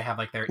like when they have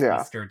like their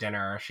Easter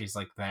dinner, she's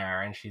like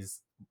there and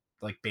she's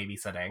like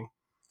babysitting.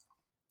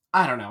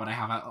 I don't know what I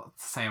have to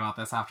say about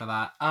this after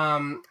that.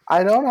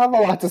 I don't have a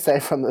lot to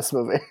say from this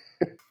movie.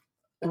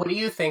 What do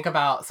you think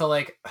about? So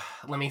like,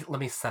 let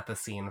me set the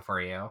scene for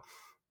you.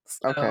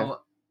 So, okay.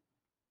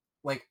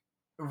 Like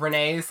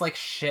Renee's like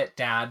shit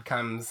dad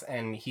comes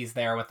and he's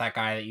there with that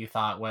guy that you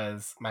thought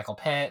was Michael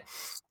Pitt,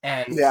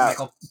 and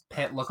Michael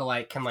Pitt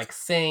lookalike can like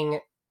sing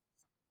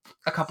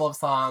a couple of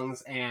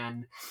songs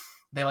and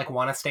they like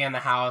want to stay in the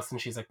house and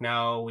she's like,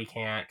 no, we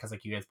can't because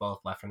like you guys both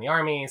left from the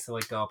army, so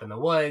like go up in the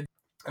woods.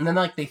 And then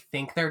like they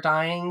think they're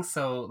dying,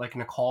 so like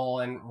Nicole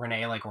and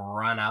Renee like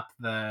run up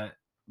the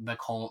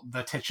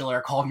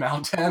titular cold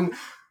mountain.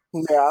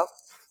 Yeah.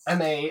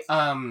 And they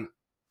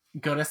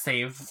go to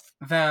save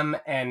them,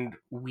 and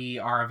we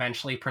are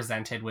eventually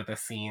presented with a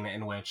scene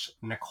in which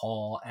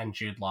Nicole and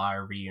Jude Law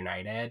are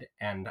reunited,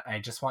 and I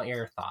just want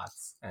your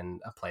thoughts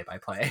and a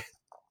play-by-play.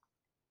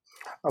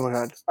 Oh my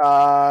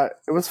god.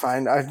 It was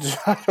fine. I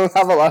don't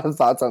have a lot of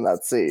thoughts on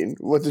that scene.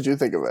 What did you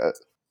think of it?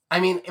 I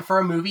mean, for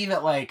a movie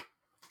that like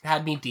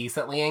had me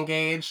decently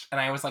engaged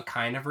and I was like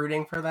kind of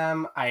rooting for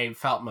them, I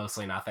felt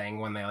mostly nothing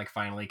when they like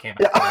finally came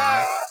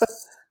back.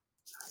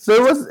 So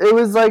it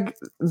was like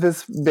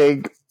this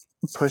big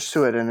push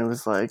to it, and it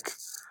was like,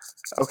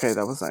 okay,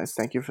 that was nice,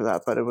 thank you for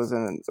that, but it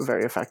wasn't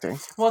very affecting.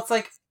 Well, it's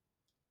like,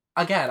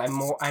 again,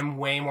 I'm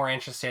way more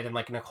interested in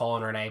like Nicole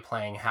and Renee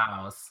playing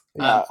house.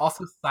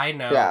 Also, side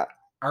note,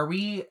 are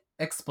we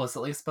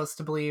explicitly supposed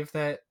to believe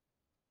that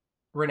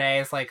Renee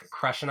is like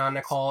crushing on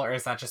Nicole, or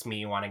is that just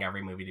me wanting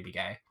every movie to be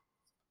gay?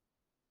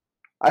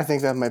 I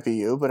think that might be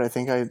you, but I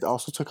think I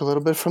also took a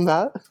little bit from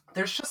that.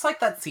 There's just like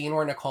that scene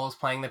where Nicole's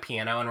playing the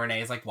piano and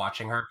Renee's like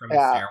watching her from the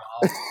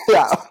stairwell.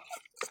 Yeah.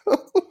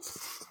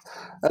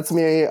 That's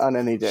me on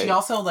any day. She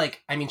also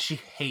like, I mean, she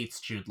hates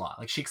Jude Law.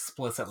 Like she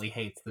explicitly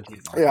hates the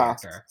Jude Law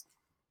character.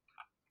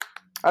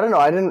 I don't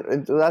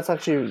know. That's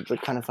actually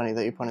kind of funny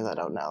that you pointed that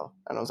out now.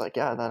 And I was like,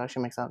 yeah, that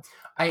actually makes sense.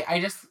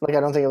 I just like, I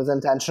don't think it was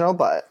intentional,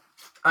 but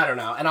I don't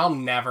know. And I'll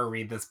never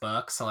read this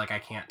book, so like I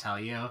can't tell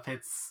you if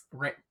it's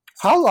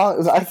How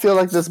long? I feel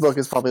like this book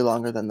is probably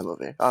longer than the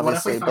movie.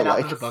 Obviously, what if we find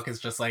out that the book is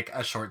just like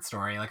a short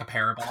story, like a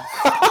parable?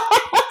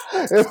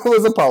 It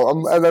was a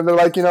poem, and then they're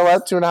like, you know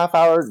what? 2.5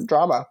 hour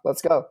drama.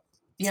 Let's go.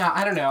 Yeah,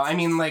 I don't know. I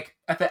mean, like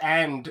at the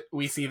end,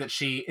 we see that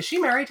is she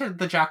married to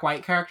the Jack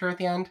White character at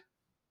the end?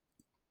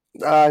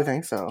 I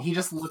think so. He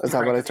just looks. Is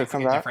that what I took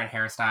from that? Different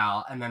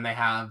hairstyle, and then they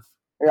have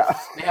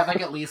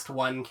like at least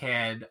one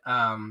kid.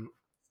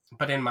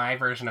 But in my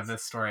version of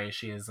this story,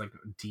 she is like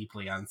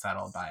deeply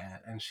unsettled by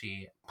it, and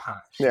she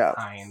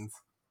pines.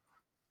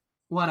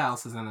 What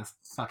else is in this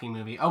fucking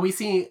movie? Oh, we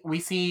see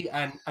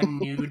a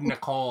nude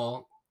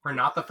Nicole for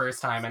not the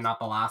first time and not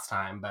the last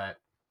time, but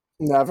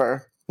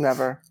never.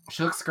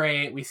 She looks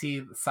great. We see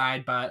the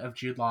side butt of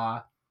Jude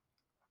Law.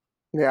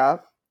 Yeah.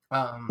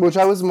 Which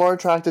I was more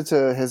attracted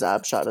to his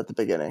ab shot at the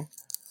beginning.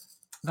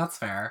 That's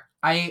fair.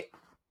 I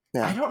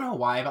don't know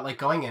why, but like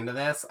going into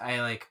this,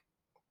 I like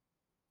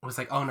was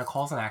like, oh,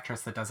 Nicole's an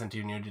actress that doesn't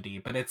do nudity,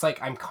 but it's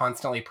like I'm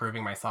constantly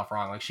proving myself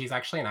wrong. Like she's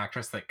actually an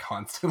actress that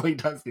constantly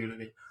does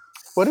nudity.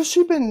 What has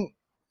she been?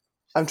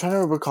 I'm trying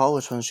to recall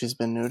which one she's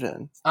been nude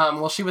in.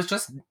 Well, she was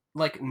just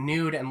like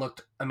nude and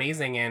looked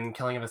amazing in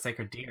Killing of a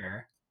Sacred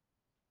Deer.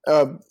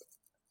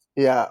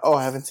 Yeah. Oh,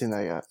 I haven't seen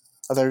that yet.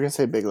 I thought you were gonna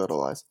say Big Little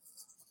Lies.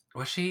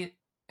 Was she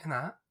in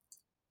that?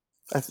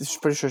 I'm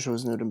pretty sure she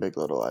was nude in Big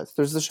Little Lies.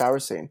 There's the shower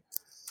scene.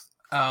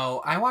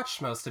 Oh, I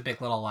watched most of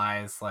Big Little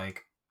Lies,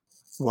 like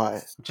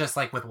what? Just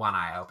like with one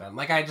eye open.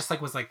 Like I just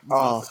like was like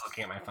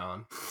looking at my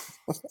phone.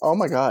 Oh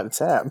my god, it's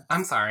Sam.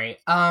 I'm sorry.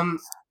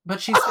 But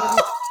she's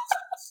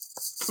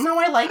no,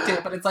 I liked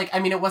it, but it's like, I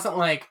mean, it wasn't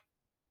like,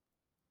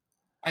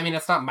 I mean,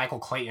 it's not Michael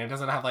Clayton. It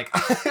doesn't have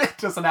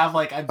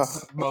like a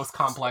most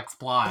complex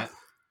plot.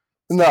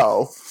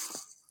 No.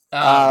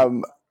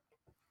 I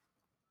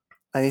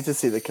need to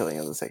see The Killing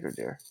of the Sacred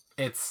Deer.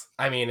 It's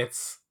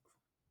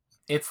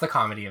the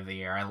comedy of the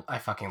year. I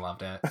fucking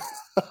loved it.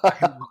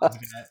 I loved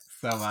it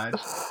so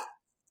much.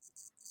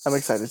 I'm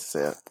excited to see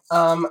it.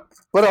 Um,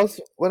 What else?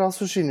 What else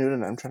was she nude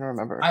in? I'm trying to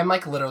remember. I'm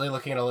like literally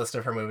looking at a list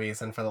of her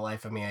movies, and for the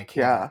life of me, I can't.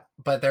 Yeah.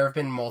 But there have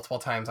been multiple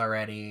times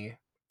already.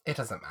 It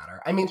doesn't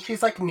matter. I mean,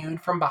 she's like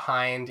nude from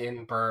behind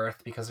in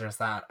Birth because there's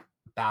that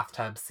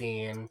bathtub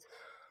scene.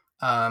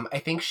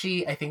 I think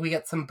we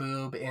get some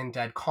boob in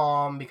Dead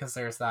Calm because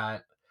there's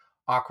that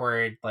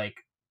awkward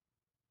like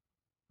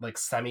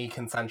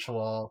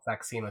semi-consensual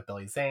sex scene with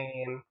Billy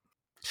Zane.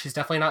 She's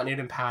definitely not nude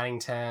in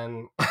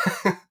Paddington.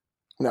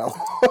 No.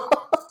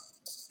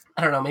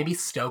 I don't know, maybe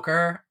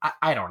Stoker?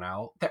 I don't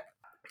know.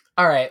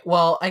 All right,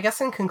 well, I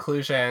guess in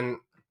conclusion,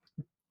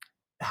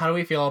 how do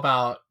we feel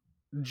about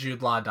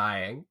Jude Law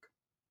dying?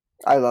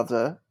 I loved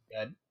it.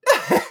 Good.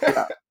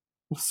 Yeah.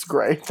 It's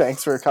great.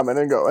 Thanks for coming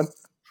and going.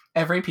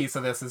 Every piece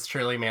of this is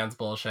truly man's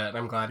bullshit, and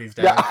I'm glad he's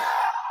dead. Yeah.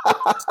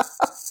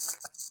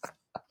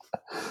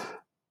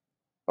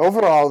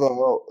 Overall,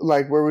 though,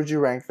 like, where would you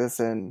rank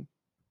this in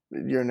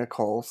your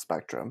Nicole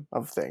spectrum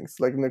of things?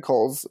 Like,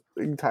 Nicole's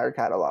entire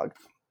catalog.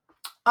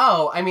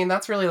 Oh, I mean,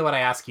 that's really what I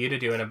ask you to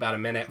do in about a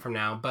minute from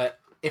now. But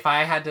if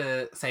I had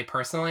to say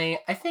personally,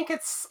 I think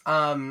it's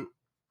at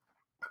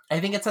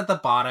the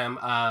bottom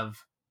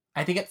of,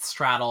 I think it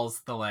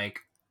straddles the, like,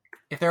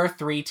 if there are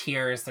 3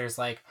 tiers, there's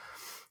like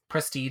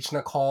prestige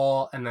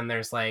Nicole, and then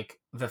there's like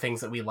the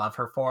things that we love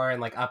her for,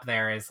 and like up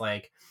there is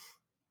like,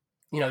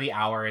 you know, The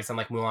Hours and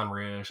like Moulin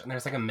Rouge, and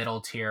there's like a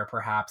middle tier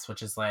perhaps,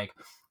 which is like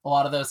a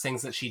lot of those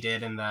things that she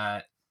did in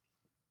the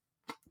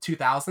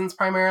 2000s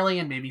primarily,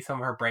 and maybe some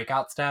of her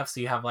breakout stuff.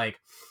 So you have like,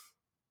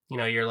 you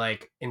know, your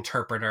like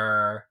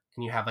Interpreter,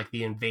 and you have like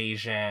The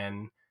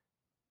Invasion,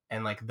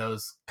 and like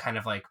those kind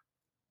of like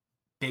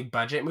big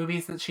budget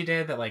movies that she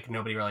did that like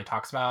nobody really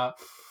talks about.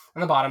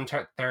 And the bottom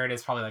third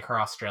is probably like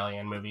her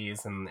Australian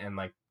movies and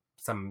like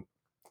some,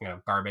 you know,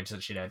 garbage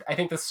that she did. I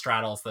think this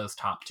straddles those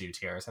top 2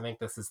 tiers. I think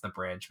this is the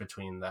bridge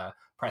between the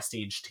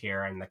prestige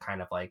tier and the kind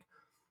of like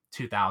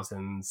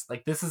 2000s.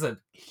 Like, this is a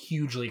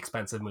hugely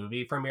expensive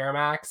movie for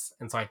Miramax,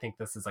 and so I think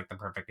this is like the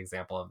perfect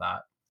example of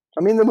that.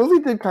 I mean, the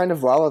movie did kind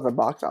of well at the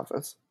box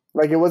office.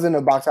 Like, it wasn't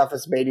a box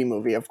office baity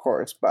movie, of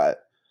course,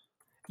 but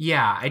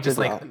yeah, I just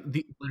like well.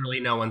 Literally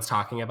no one's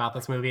talking about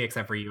this movie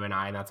except for you and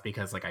I, and that's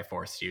because like I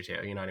forced you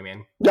to. You know what I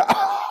mean? Yeah.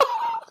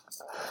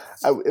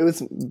 It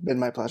was been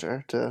my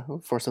pleasure to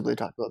forcibly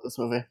talk about this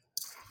movie.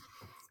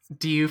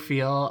 Do you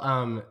feel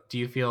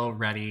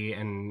ready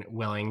and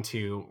willing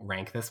to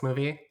rank this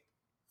movie?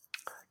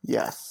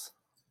 Yes.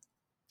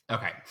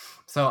 Okay,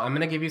 so I'm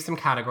gonna give you some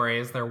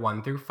categories. They're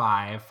 1 through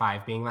 5,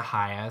 5 being the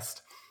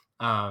highest.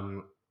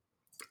 And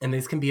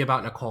these can be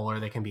about Nicole or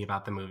they can be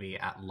about the movie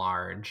at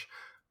large.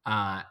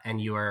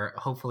 And you are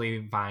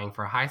hopefully vying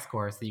for a high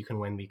score so that you can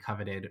win the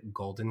coveted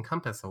Golden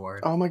Compass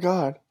Award. Oh my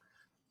god.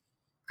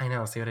 I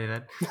know, see what I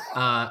did?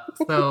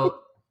 So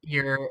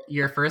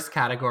your first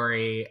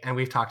category, and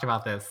we've talked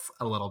about this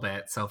a little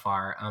bit so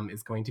far,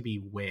 is going to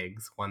be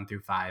wigs, 1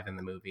 through 5 in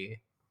the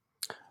movie.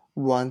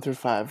 1 through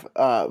 5.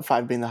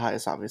 5 being the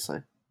highest, obviously.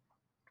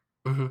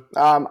 Mm-hmm.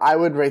 I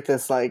would rate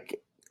this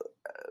like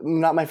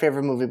not my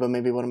favorite movie, but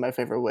maybe one of my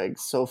favorite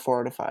wigs. So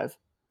 4 out of 5.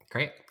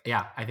 Great.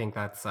 Yeah, I think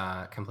that's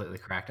completely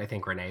correct. I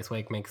think Renee's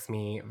wig makes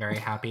me very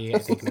happy. I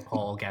think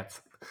Nicole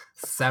gets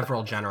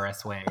several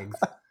generous wigs.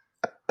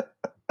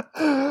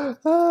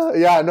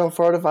 Yeah, no,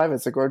 4 out of 5.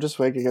 It's a gorgeous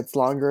wig. It gets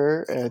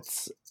longer.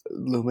 It's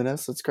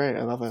luminous. It's great.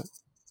 I love it.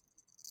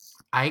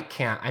 I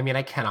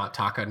cannot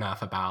talk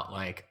enough about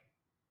like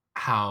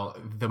how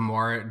the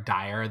more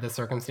dire the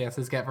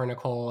circumstances get for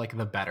Nicole, like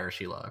the better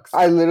she looks.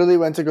 I literally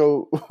went to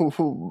go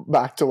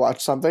back to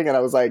watch something, and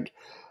I was like,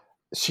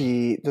 this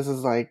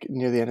is like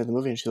near the end of the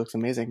movie, and she looks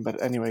amazing.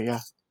 But anyway, yeah.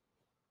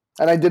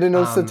 And I didn't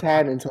know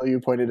Satan until you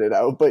pointed it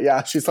out. But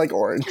yeah, she's like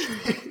orange.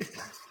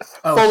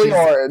 Fully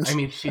orange. I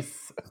mean, she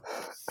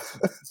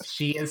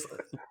is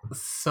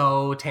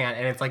so tan,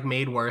 and it's like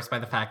made worse by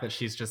the fact that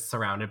she's just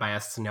surrounded by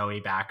a snowy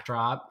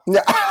backdrop.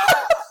 Yeah.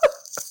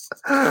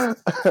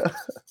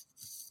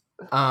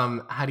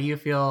 How do you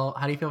feel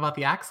about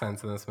the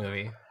accents in this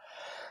movie?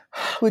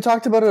 We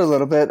talked about it a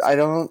little bit. I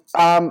don't.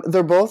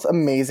 They're both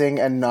amazing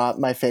and not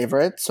my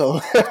favorite.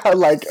 So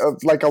like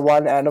a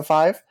 1 and a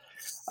 5.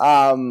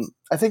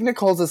 I think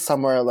Nicole's is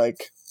somewhere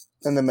like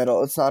in the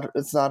middle. It's not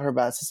her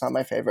best. It's not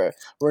my favorite.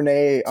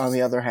 Renee, on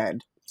the other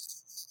hand,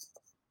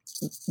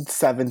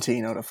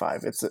 17 out of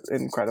 5. It's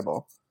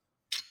incredible.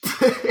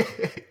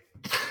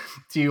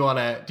 Do you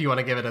wanna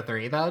give it a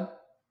 3 then?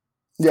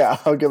 Yeah,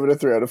 I'll give it a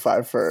 3 out of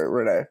 5 for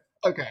Renee.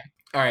 Okay.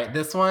 All right.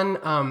 This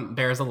one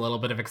bears a little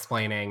bit of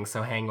explaining,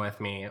 so hang with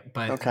me.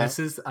 But okay. This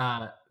is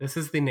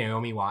the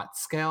Naomi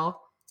Watts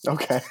scale.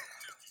 Okay.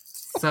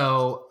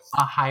 So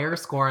a higher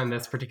score on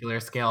this particular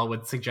scale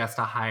would suggest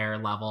a higher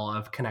level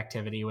of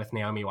connectivity with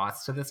Naomi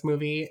Watts to this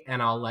movie,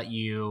 and I'll let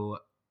you,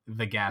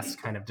 the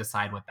guest, kind of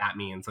decide what that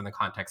means in the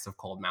context of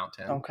Cold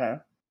Mountain. Okay.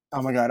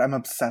 Oh my god, I'm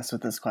obsessed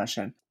with this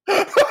question.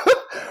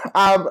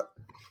 The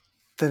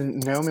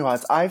Naomi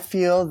Watts. I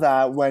feel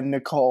that when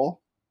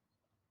Nicole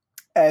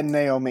and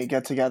Naomi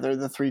get together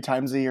the 3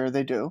 times a year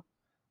they do,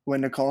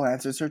 when Nicole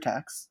answers her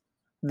texts,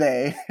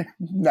 they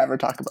never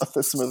talk about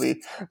this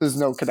movie. There's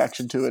no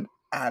connection to it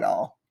at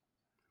all.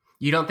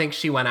 You don't think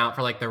she went out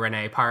for like the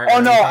Renee part?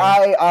 Oh no,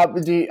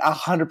 anything? I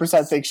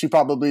 100% think she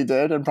probably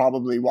did and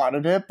probably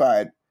wanted it,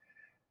 but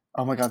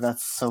oh my god,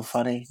 that's so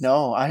funny.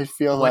 No, I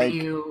feel What like do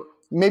you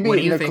maybe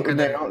think are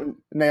the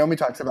Naomi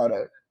talks about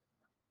it.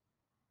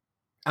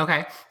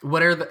 Okay.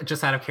 What are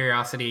just out of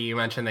curiosity, you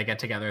mentioned they get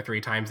together 3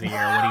 times a year.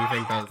 What do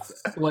you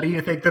think what do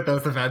you think that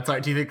those events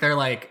are? Do you think they're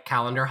like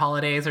calendar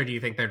holidays or do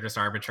you think they're just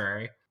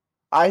arbitrary?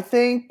 I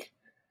think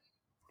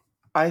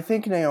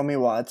Naomi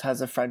Watts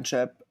has a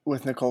friendship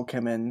with Nicole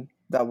Kidman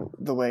that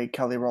the way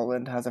Kelly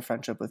Rowland has a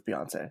friendship with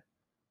Beyonce.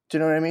 Do you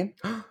know what I mean?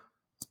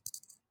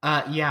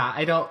 Yeah,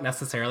 I don't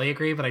necessarily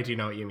agree, but I do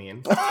know what you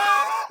mean.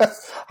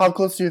 How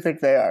close do you think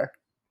they are?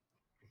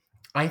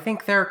 I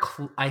think they're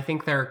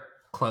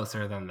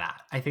closer than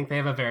that. I think they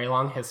have a very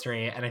long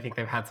history, and I think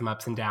they've had some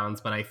ups and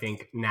downs. But I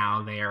think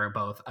now they are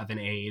both of an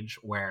age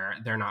where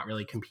they're not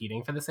really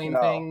competing for the same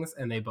things,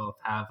 and they both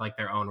have like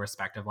their own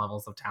respective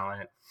levels of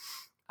talent.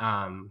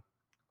 I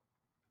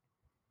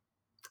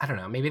don't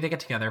know. Maybe they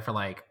get together for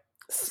like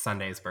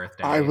Sunday's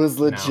birthday. I was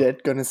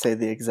legit gonna say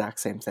the exact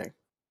same thing.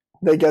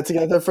 They get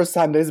together for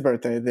Sunday's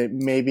birthday. They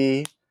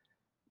maybe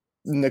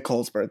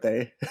Nicole's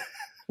birthday.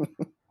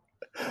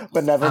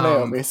 But never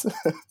Naomi's.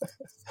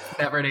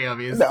 Never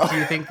Naomi's. No. Do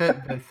you think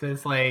that this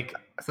is like,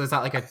 so it's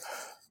not like I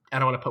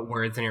don't want to put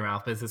words in your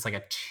mouth, but is this like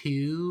a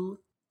 2?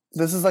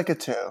 This is like a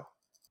 2.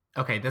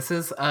 Okay, this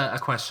is a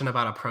question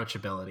about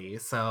approachability.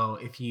 So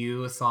if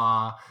you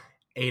saw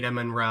Ada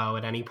Monroe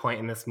at any point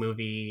in this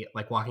movie,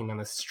 like walking down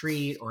the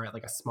street or at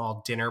like a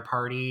small dinner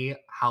party,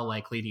 how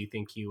likely do you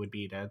think you would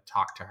be to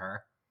talk to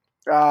her?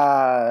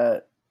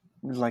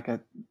 Like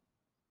a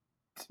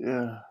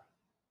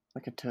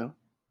 2.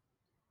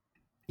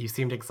 You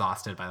seemed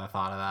exhausted by the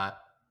thought of that.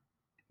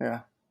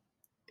 Yeah.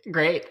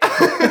 Great.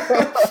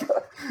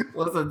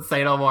 Listen,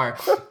 say no more.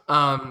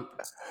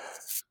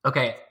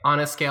 Okay, on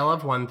a scale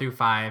of 1 through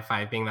 5,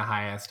 5 being the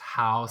highest,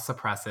 how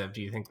suppressive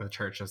do you think the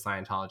Church of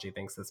Scientology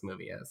thinks this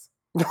movie is?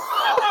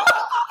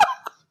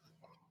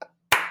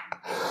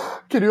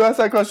 Can you ask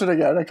that question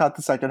again? I caught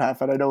the second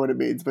half and I know what it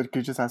means, but could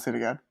you just ask it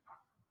again?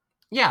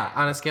 Yeah,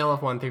 on a scale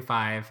of 1 through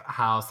 5,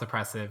 how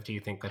suppressive do you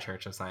think the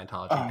Church of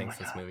Scientology thinks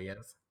this movie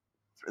is?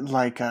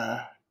 Like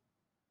a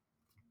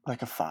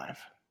 5.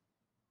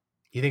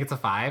 You think it's a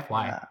 5?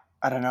 Why? Yeah.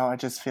 I don't know. I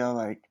just feel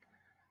like,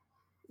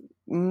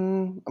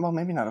 well,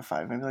 maybe not a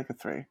 5. Maybe like a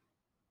 3.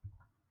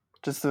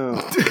 Just to,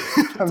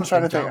 I'm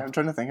trying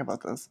to think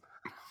about this.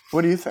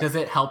 What do you think? Does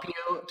it help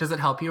you? Does it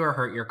help you or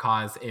hurt your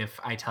cause if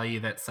I tell you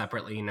that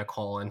separately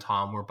Nicole and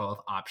Tom were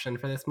both optioned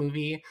for this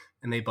movie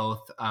and they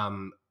both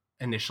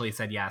initially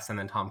said yes and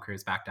then Tom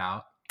Cruise backed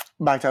out?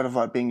 Backed out of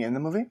what? Being in the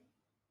movie?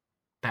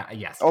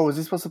 Yes. Oh, was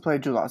he supposed to play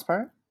Jude Law's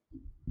part?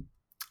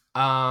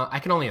 I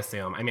can only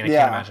assume. I mean, I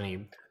can't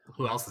imagine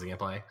who else is he gonna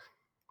play?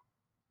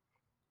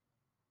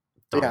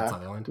 Donald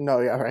Sutherland. No,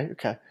 yeah, right.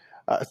 Okay.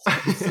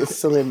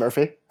 It's Cillian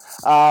Murphy.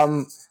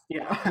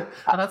 Yeah,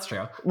 oh, that's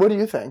true. What do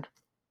you think?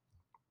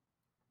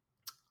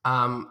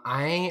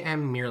 I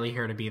am merely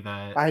here to be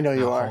the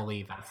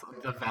holy vessel,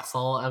 the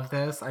vessel of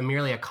this. I'm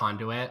merely a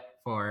conduit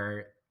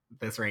for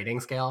this rating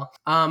scale.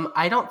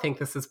 I don't think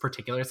this is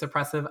particularly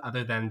suppressive,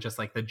 other than just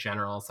like the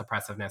general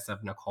suppressiveness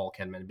of Nicole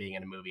Kidman being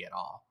in a movie at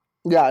all.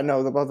 Yeah, no,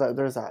 about that,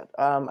 there's that.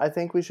 I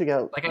think we should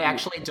get like. I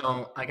actually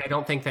don't like. I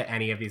don't think that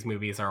any of these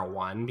movies are a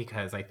 1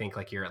 because I think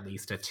like you're at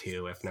least a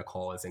 2 if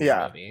Nicole is in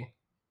your movie.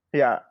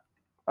 Yeah.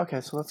 Okay,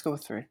 so let's go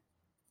with 3.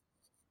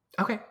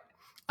 Okay.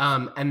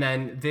 And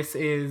then this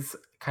is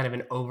kind of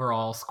an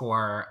overall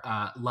score,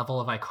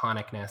 level of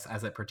iconicness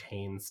as it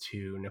pertains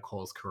to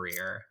Nicole's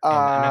career. And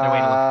another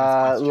way to look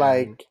at this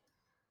question,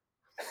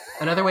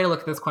 another way to look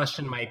at this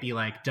question might be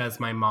like, does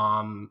my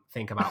mom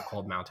think about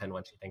Cold Mountain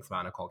when she thinks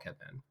about Nicole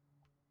Kidman?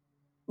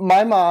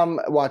 My mom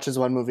watches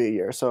 1 movie a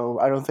year, so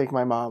I don't think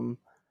my mom.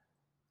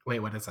 Wait,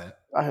 what is it?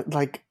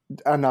 Like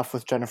Enough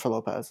with Jennifer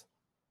Lopez.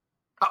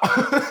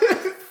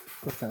 Oh.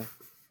 Listen.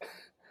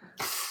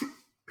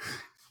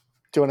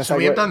 Do you want to segue?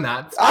 We have done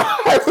that.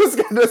 I was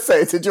going to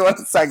say, did you want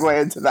to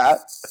segue into that?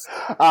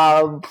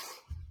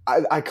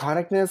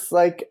 Iconicness,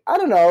 like, I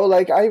don't know.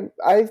 Like,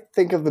 I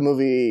think of the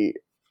movie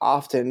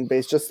often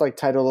based just like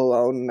title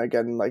alone,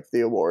 again, like the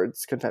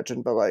awards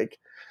contention, but like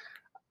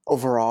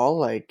overall,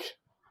 like.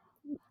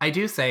 I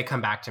do say,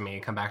 come back to me,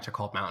 come back to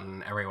Cold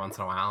Mountain every once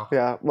in a while.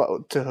 Yeah.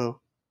 Well, to who?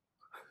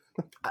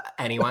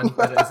 Anyone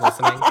that is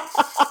listening.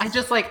 I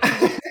just like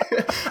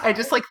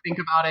think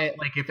about it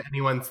like if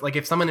anyone's like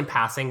if someone in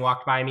passing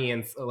walked by me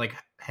and like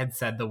had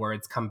said the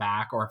words come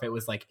back, or if it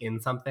was like in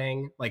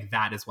something, like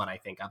that is what I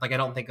think of. Like I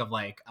don't think of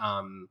like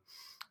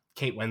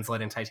Kate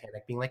Winslet in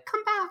Titanic being like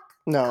come back.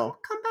 No.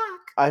 Come back.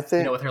 I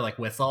think with her like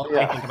whistle. Yeah.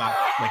 I think about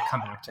like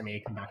come back to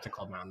me, come back to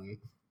Cold Mountain.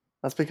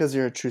 That's because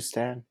you're a true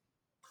stan.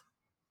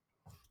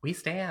 We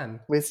stan.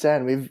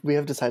 We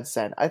have decided to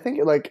stan. I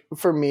think like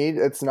for me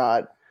it's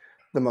not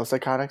the most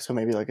iconic, so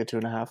maybe like a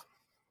 2.5.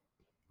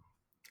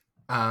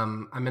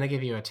 I'm gonna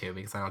give you a 2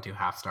 because I don't do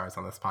half stars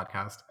on this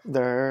podcast.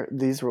 There are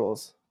these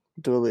rules.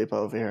 Dua Lipa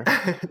over here.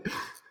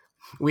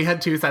 We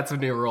had 2 sets of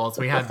new rules.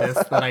 We had this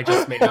that I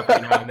just made up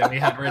right now, and then we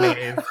had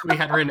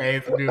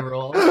Renee's new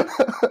rules.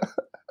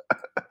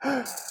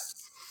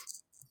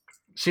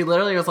 She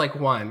literally was like,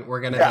 1,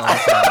 we're gonna build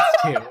this house.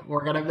 2,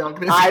 we're gonna build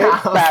this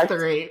house.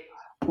 3.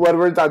 When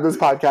we're done this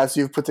podcast,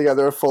 you've put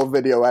together a full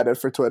video edit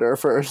for Twitter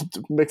for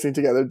mixing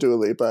together Dua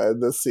Lipa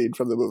and this scene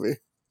from the movie.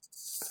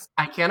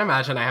 I can't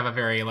imagine I have a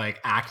very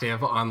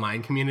active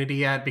online community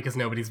yet because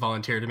nobody's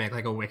volunteered to make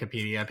a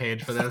Wikipedia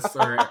page for this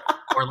or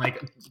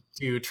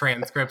do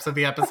transcripts of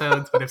the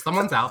episodes. But if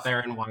someone's out there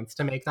and wants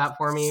to make that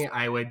for me,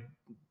 I would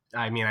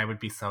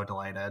be so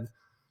delighted.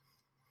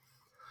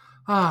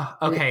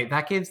 Okay,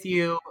 that gives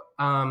you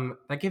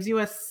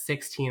a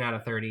 16 out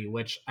of 30,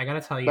 which I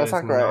gotta tell you is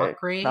not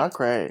great. Not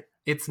great.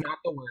 It's not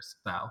the worst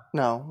though.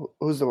 No,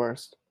 who's the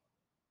worst?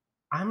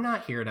 I'm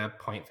not here to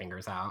point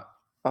fingers out.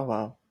 Oh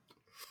wow.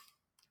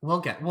 We'll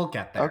get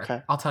there.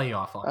 Okay. I'll tell you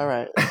offline. All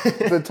right.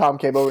 The Tom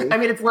Cable read. I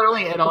mean, it's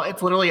literally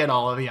in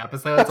all of the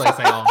episodes. I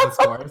say all of the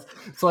scores,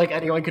 so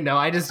anyone can know.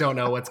 I just don't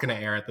know what's going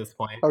to air at this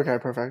point. Okay,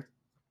 perfect.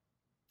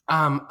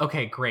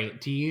 Okay,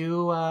 great. Do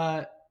you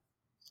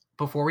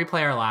before we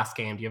play our last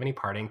game, do you have any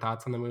parting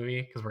thoughts on the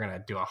movie? Because we're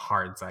gonna do a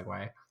hard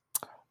segue.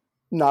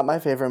 Not my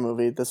favorite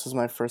movie. This was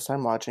my first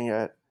time watching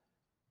it.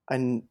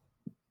 I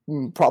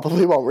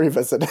probably won't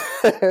revisit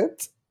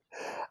it.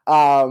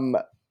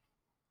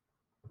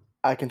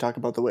 I can talk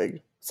about the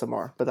wig some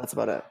more, but that's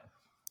about it.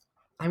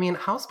 I mean,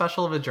 how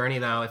special of a journey,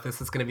 though, if this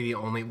is going to be the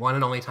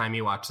only time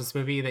you watch this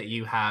movie, that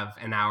you have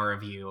an hour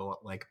of you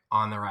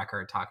on the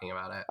record talking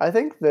about it. I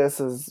think this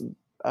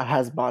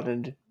has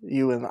bonded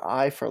you and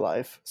I for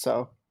life.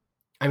 So,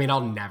 I mean,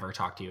 I'll never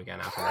talk to you again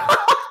after that.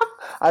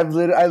 I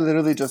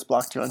literally just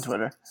blocked you on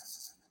Twitter.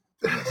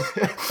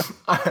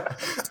 All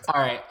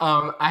right.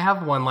 I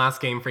have one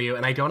last game for you,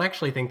 and I don't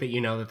actually think that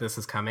you know that this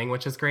is coming,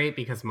 which is great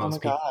because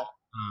most people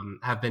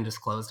have been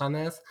disclosed on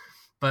this.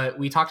 But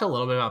we talked a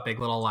little bit about Big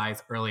Little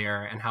Lies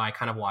earlier and how I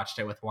kind of watched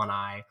it with one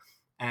eye.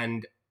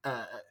 And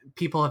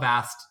people have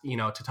asked,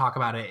 to talk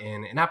about it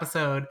in an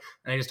episode,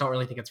 and I just don't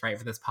really think it's right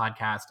for this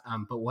podcast.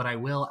 But what I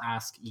will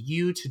ask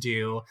you to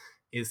do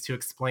is to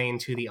explain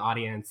to the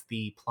audience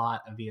the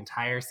plot of the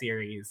entire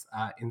series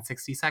in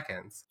 60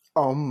 seconds.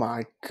 Oh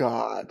my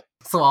God.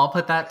 So I'll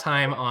put that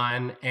time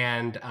on,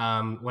 and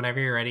whenever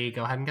you're ready,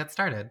 go ahead and get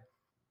started.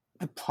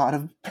 The plot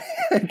of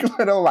Big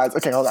Little Lies.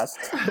 Okay, hold on.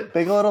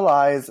 Big Little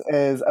Lies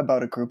is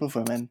about a group of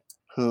women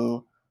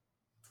who,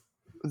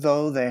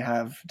 though they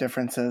have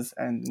differences,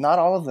 and not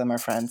all of them are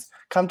friends,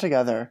 come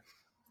together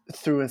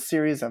through a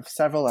series of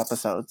several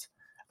episodes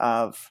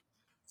of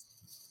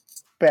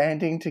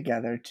banding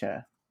together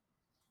to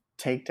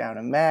take down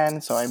a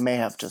man. So I may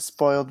have just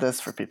spoiled this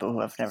for people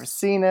who have never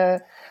seen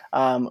it.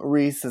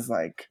 Reese is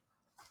like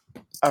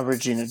a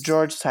Regina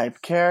George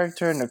type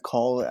character.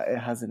 Nicole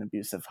has an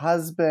abusive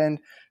husband.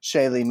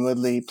 Shailene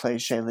Woodley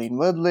plays Shailene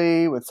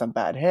Woodley with some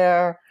bad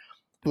hair.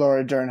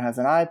 Laura Dern has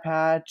an eye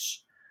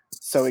patch.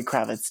 Zoe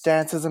Kravitz's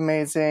dance is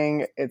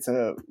amazing. It's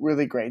a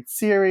really great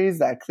series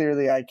that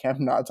clearly I'm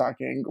not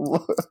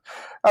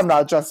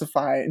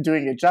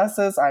doing it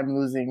justice. I'm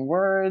losing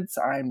words.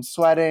 I'm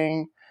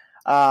sweating.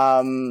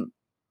 I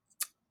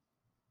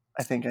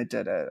think I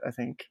did it. I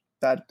think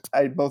that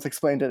I both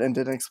explained it and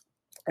didn't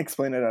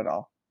explain it at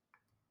all.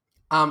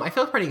 I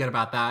feel pretty good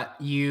about that.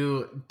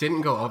 You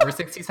didn't go over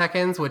 60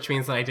 seconds, which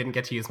means that I didn't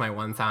get to use my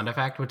one sound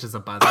effect, which is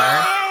a buzzer.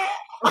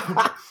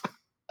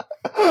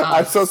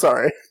 I'm so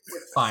sorry.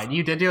 It's fine.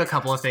 You did do a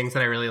couple of things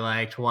that I really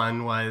liked.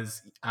 One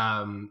was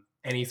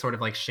any sort of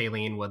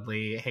Shailene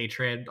Woodley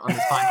hatred on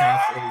this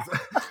podcast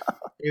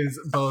is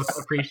both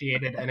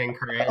appreciated and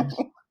encouraged.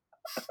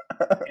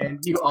 And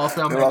you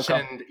also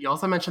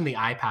mentioned the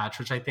eye patch,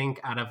 which I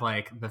think out of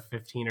the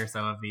 15 or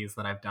so of these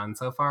that I've done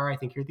so far, I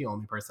think you're the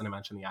only person to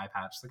mention the eye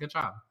patch. So good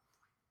job.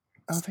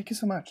 Oh, thank you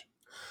so much.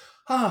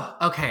 Oh,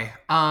 okay.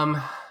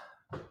 I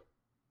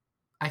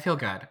feel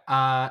good.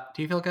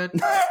 Do you feel good?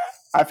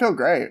 I feel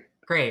great.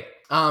 Great.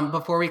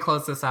 Before we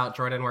close this out,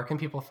 Jordan, where can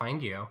people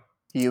find you?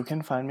 You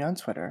can find me on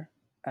Twitter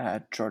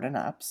at Jordan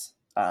Apps.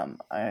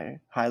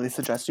 I highly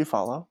suggest you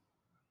follow.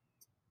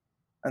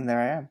 And there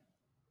I am.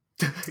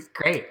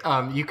 Great.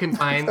 You can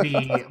find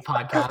the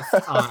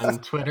podcast on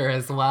Twitter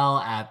as well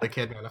at The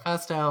Kid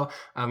Manifesto.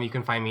 You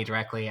can find me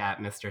directly at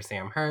Mr.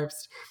 Sam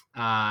Herbst.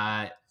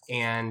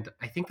 And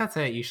I think that's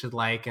it. You should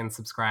like and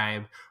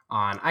subscribe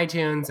on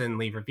iTunes and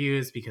leave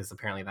reviews because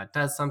apparently that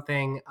does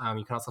something.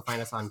 You can also find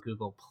us on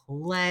Google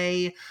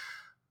Play.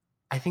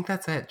 I think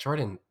that's it.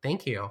 Jordan,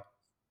 thank you.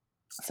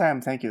 Sam,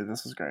 thank you.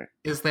 This was great.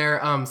 Is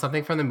there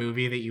something from the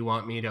movie that you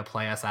want me to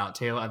play us out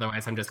to?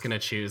 Otherwise, I'm just going to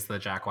choose the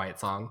Jack White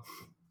song.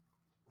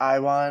 I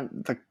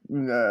want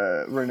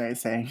the Renee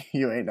saying,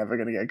 "You ain't never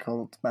gonna get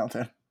Cold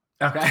Mountain."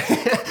 Okay.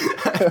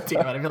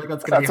 Damn it, I feel like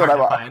that's gonna be hard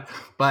to find.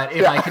 But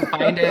if I can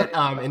find it,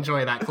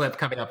 enjoy that clip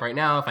coming up right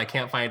now. If I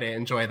can't find it,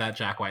 enjoy that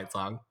Jack White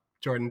song.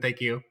 Jordan, thank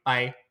you.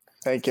 Bye.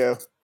 Thank you.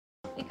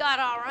 We got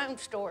our own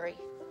story.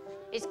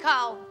 It's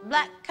called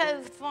Black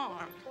Cove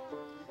Farm.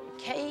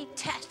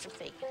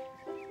 Catastrophe.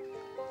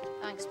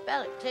 I can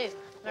spell it too.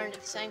 Learned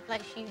at the same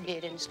place you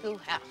did in the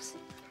schoolhouse.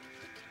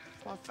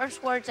 One of the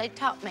first words they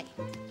taught me.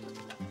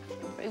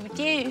 Agree with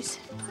yous.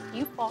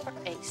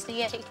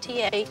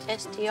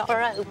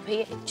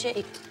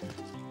 U-R-A-C-A-T-A-S-T-R-O-P-H-E.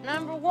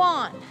 Number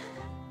 1,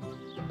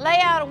 lay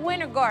out a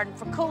winter garden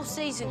for cool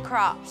season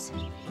crops.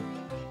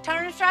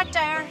 Turnips right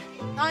there,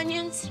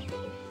 onions,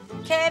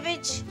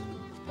 cabbage,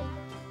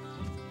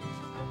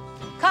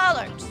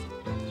 collards.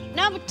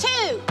 Number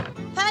 2,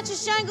 patch of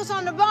shingles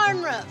on the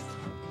barn roof.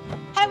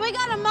 Have we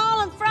got a maul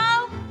and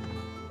fro?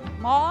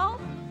 Maul?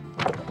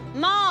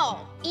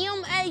 Maul,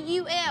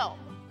 M-A-U-L.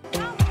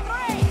 Number 3.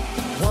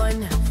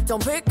 1,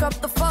 don't pick up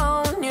the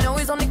phone. You know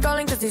he's only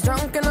calling 'cause he's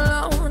drunk and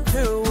alone.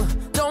 2,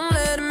 don't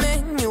let him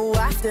in. You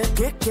have to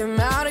kick him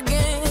out again.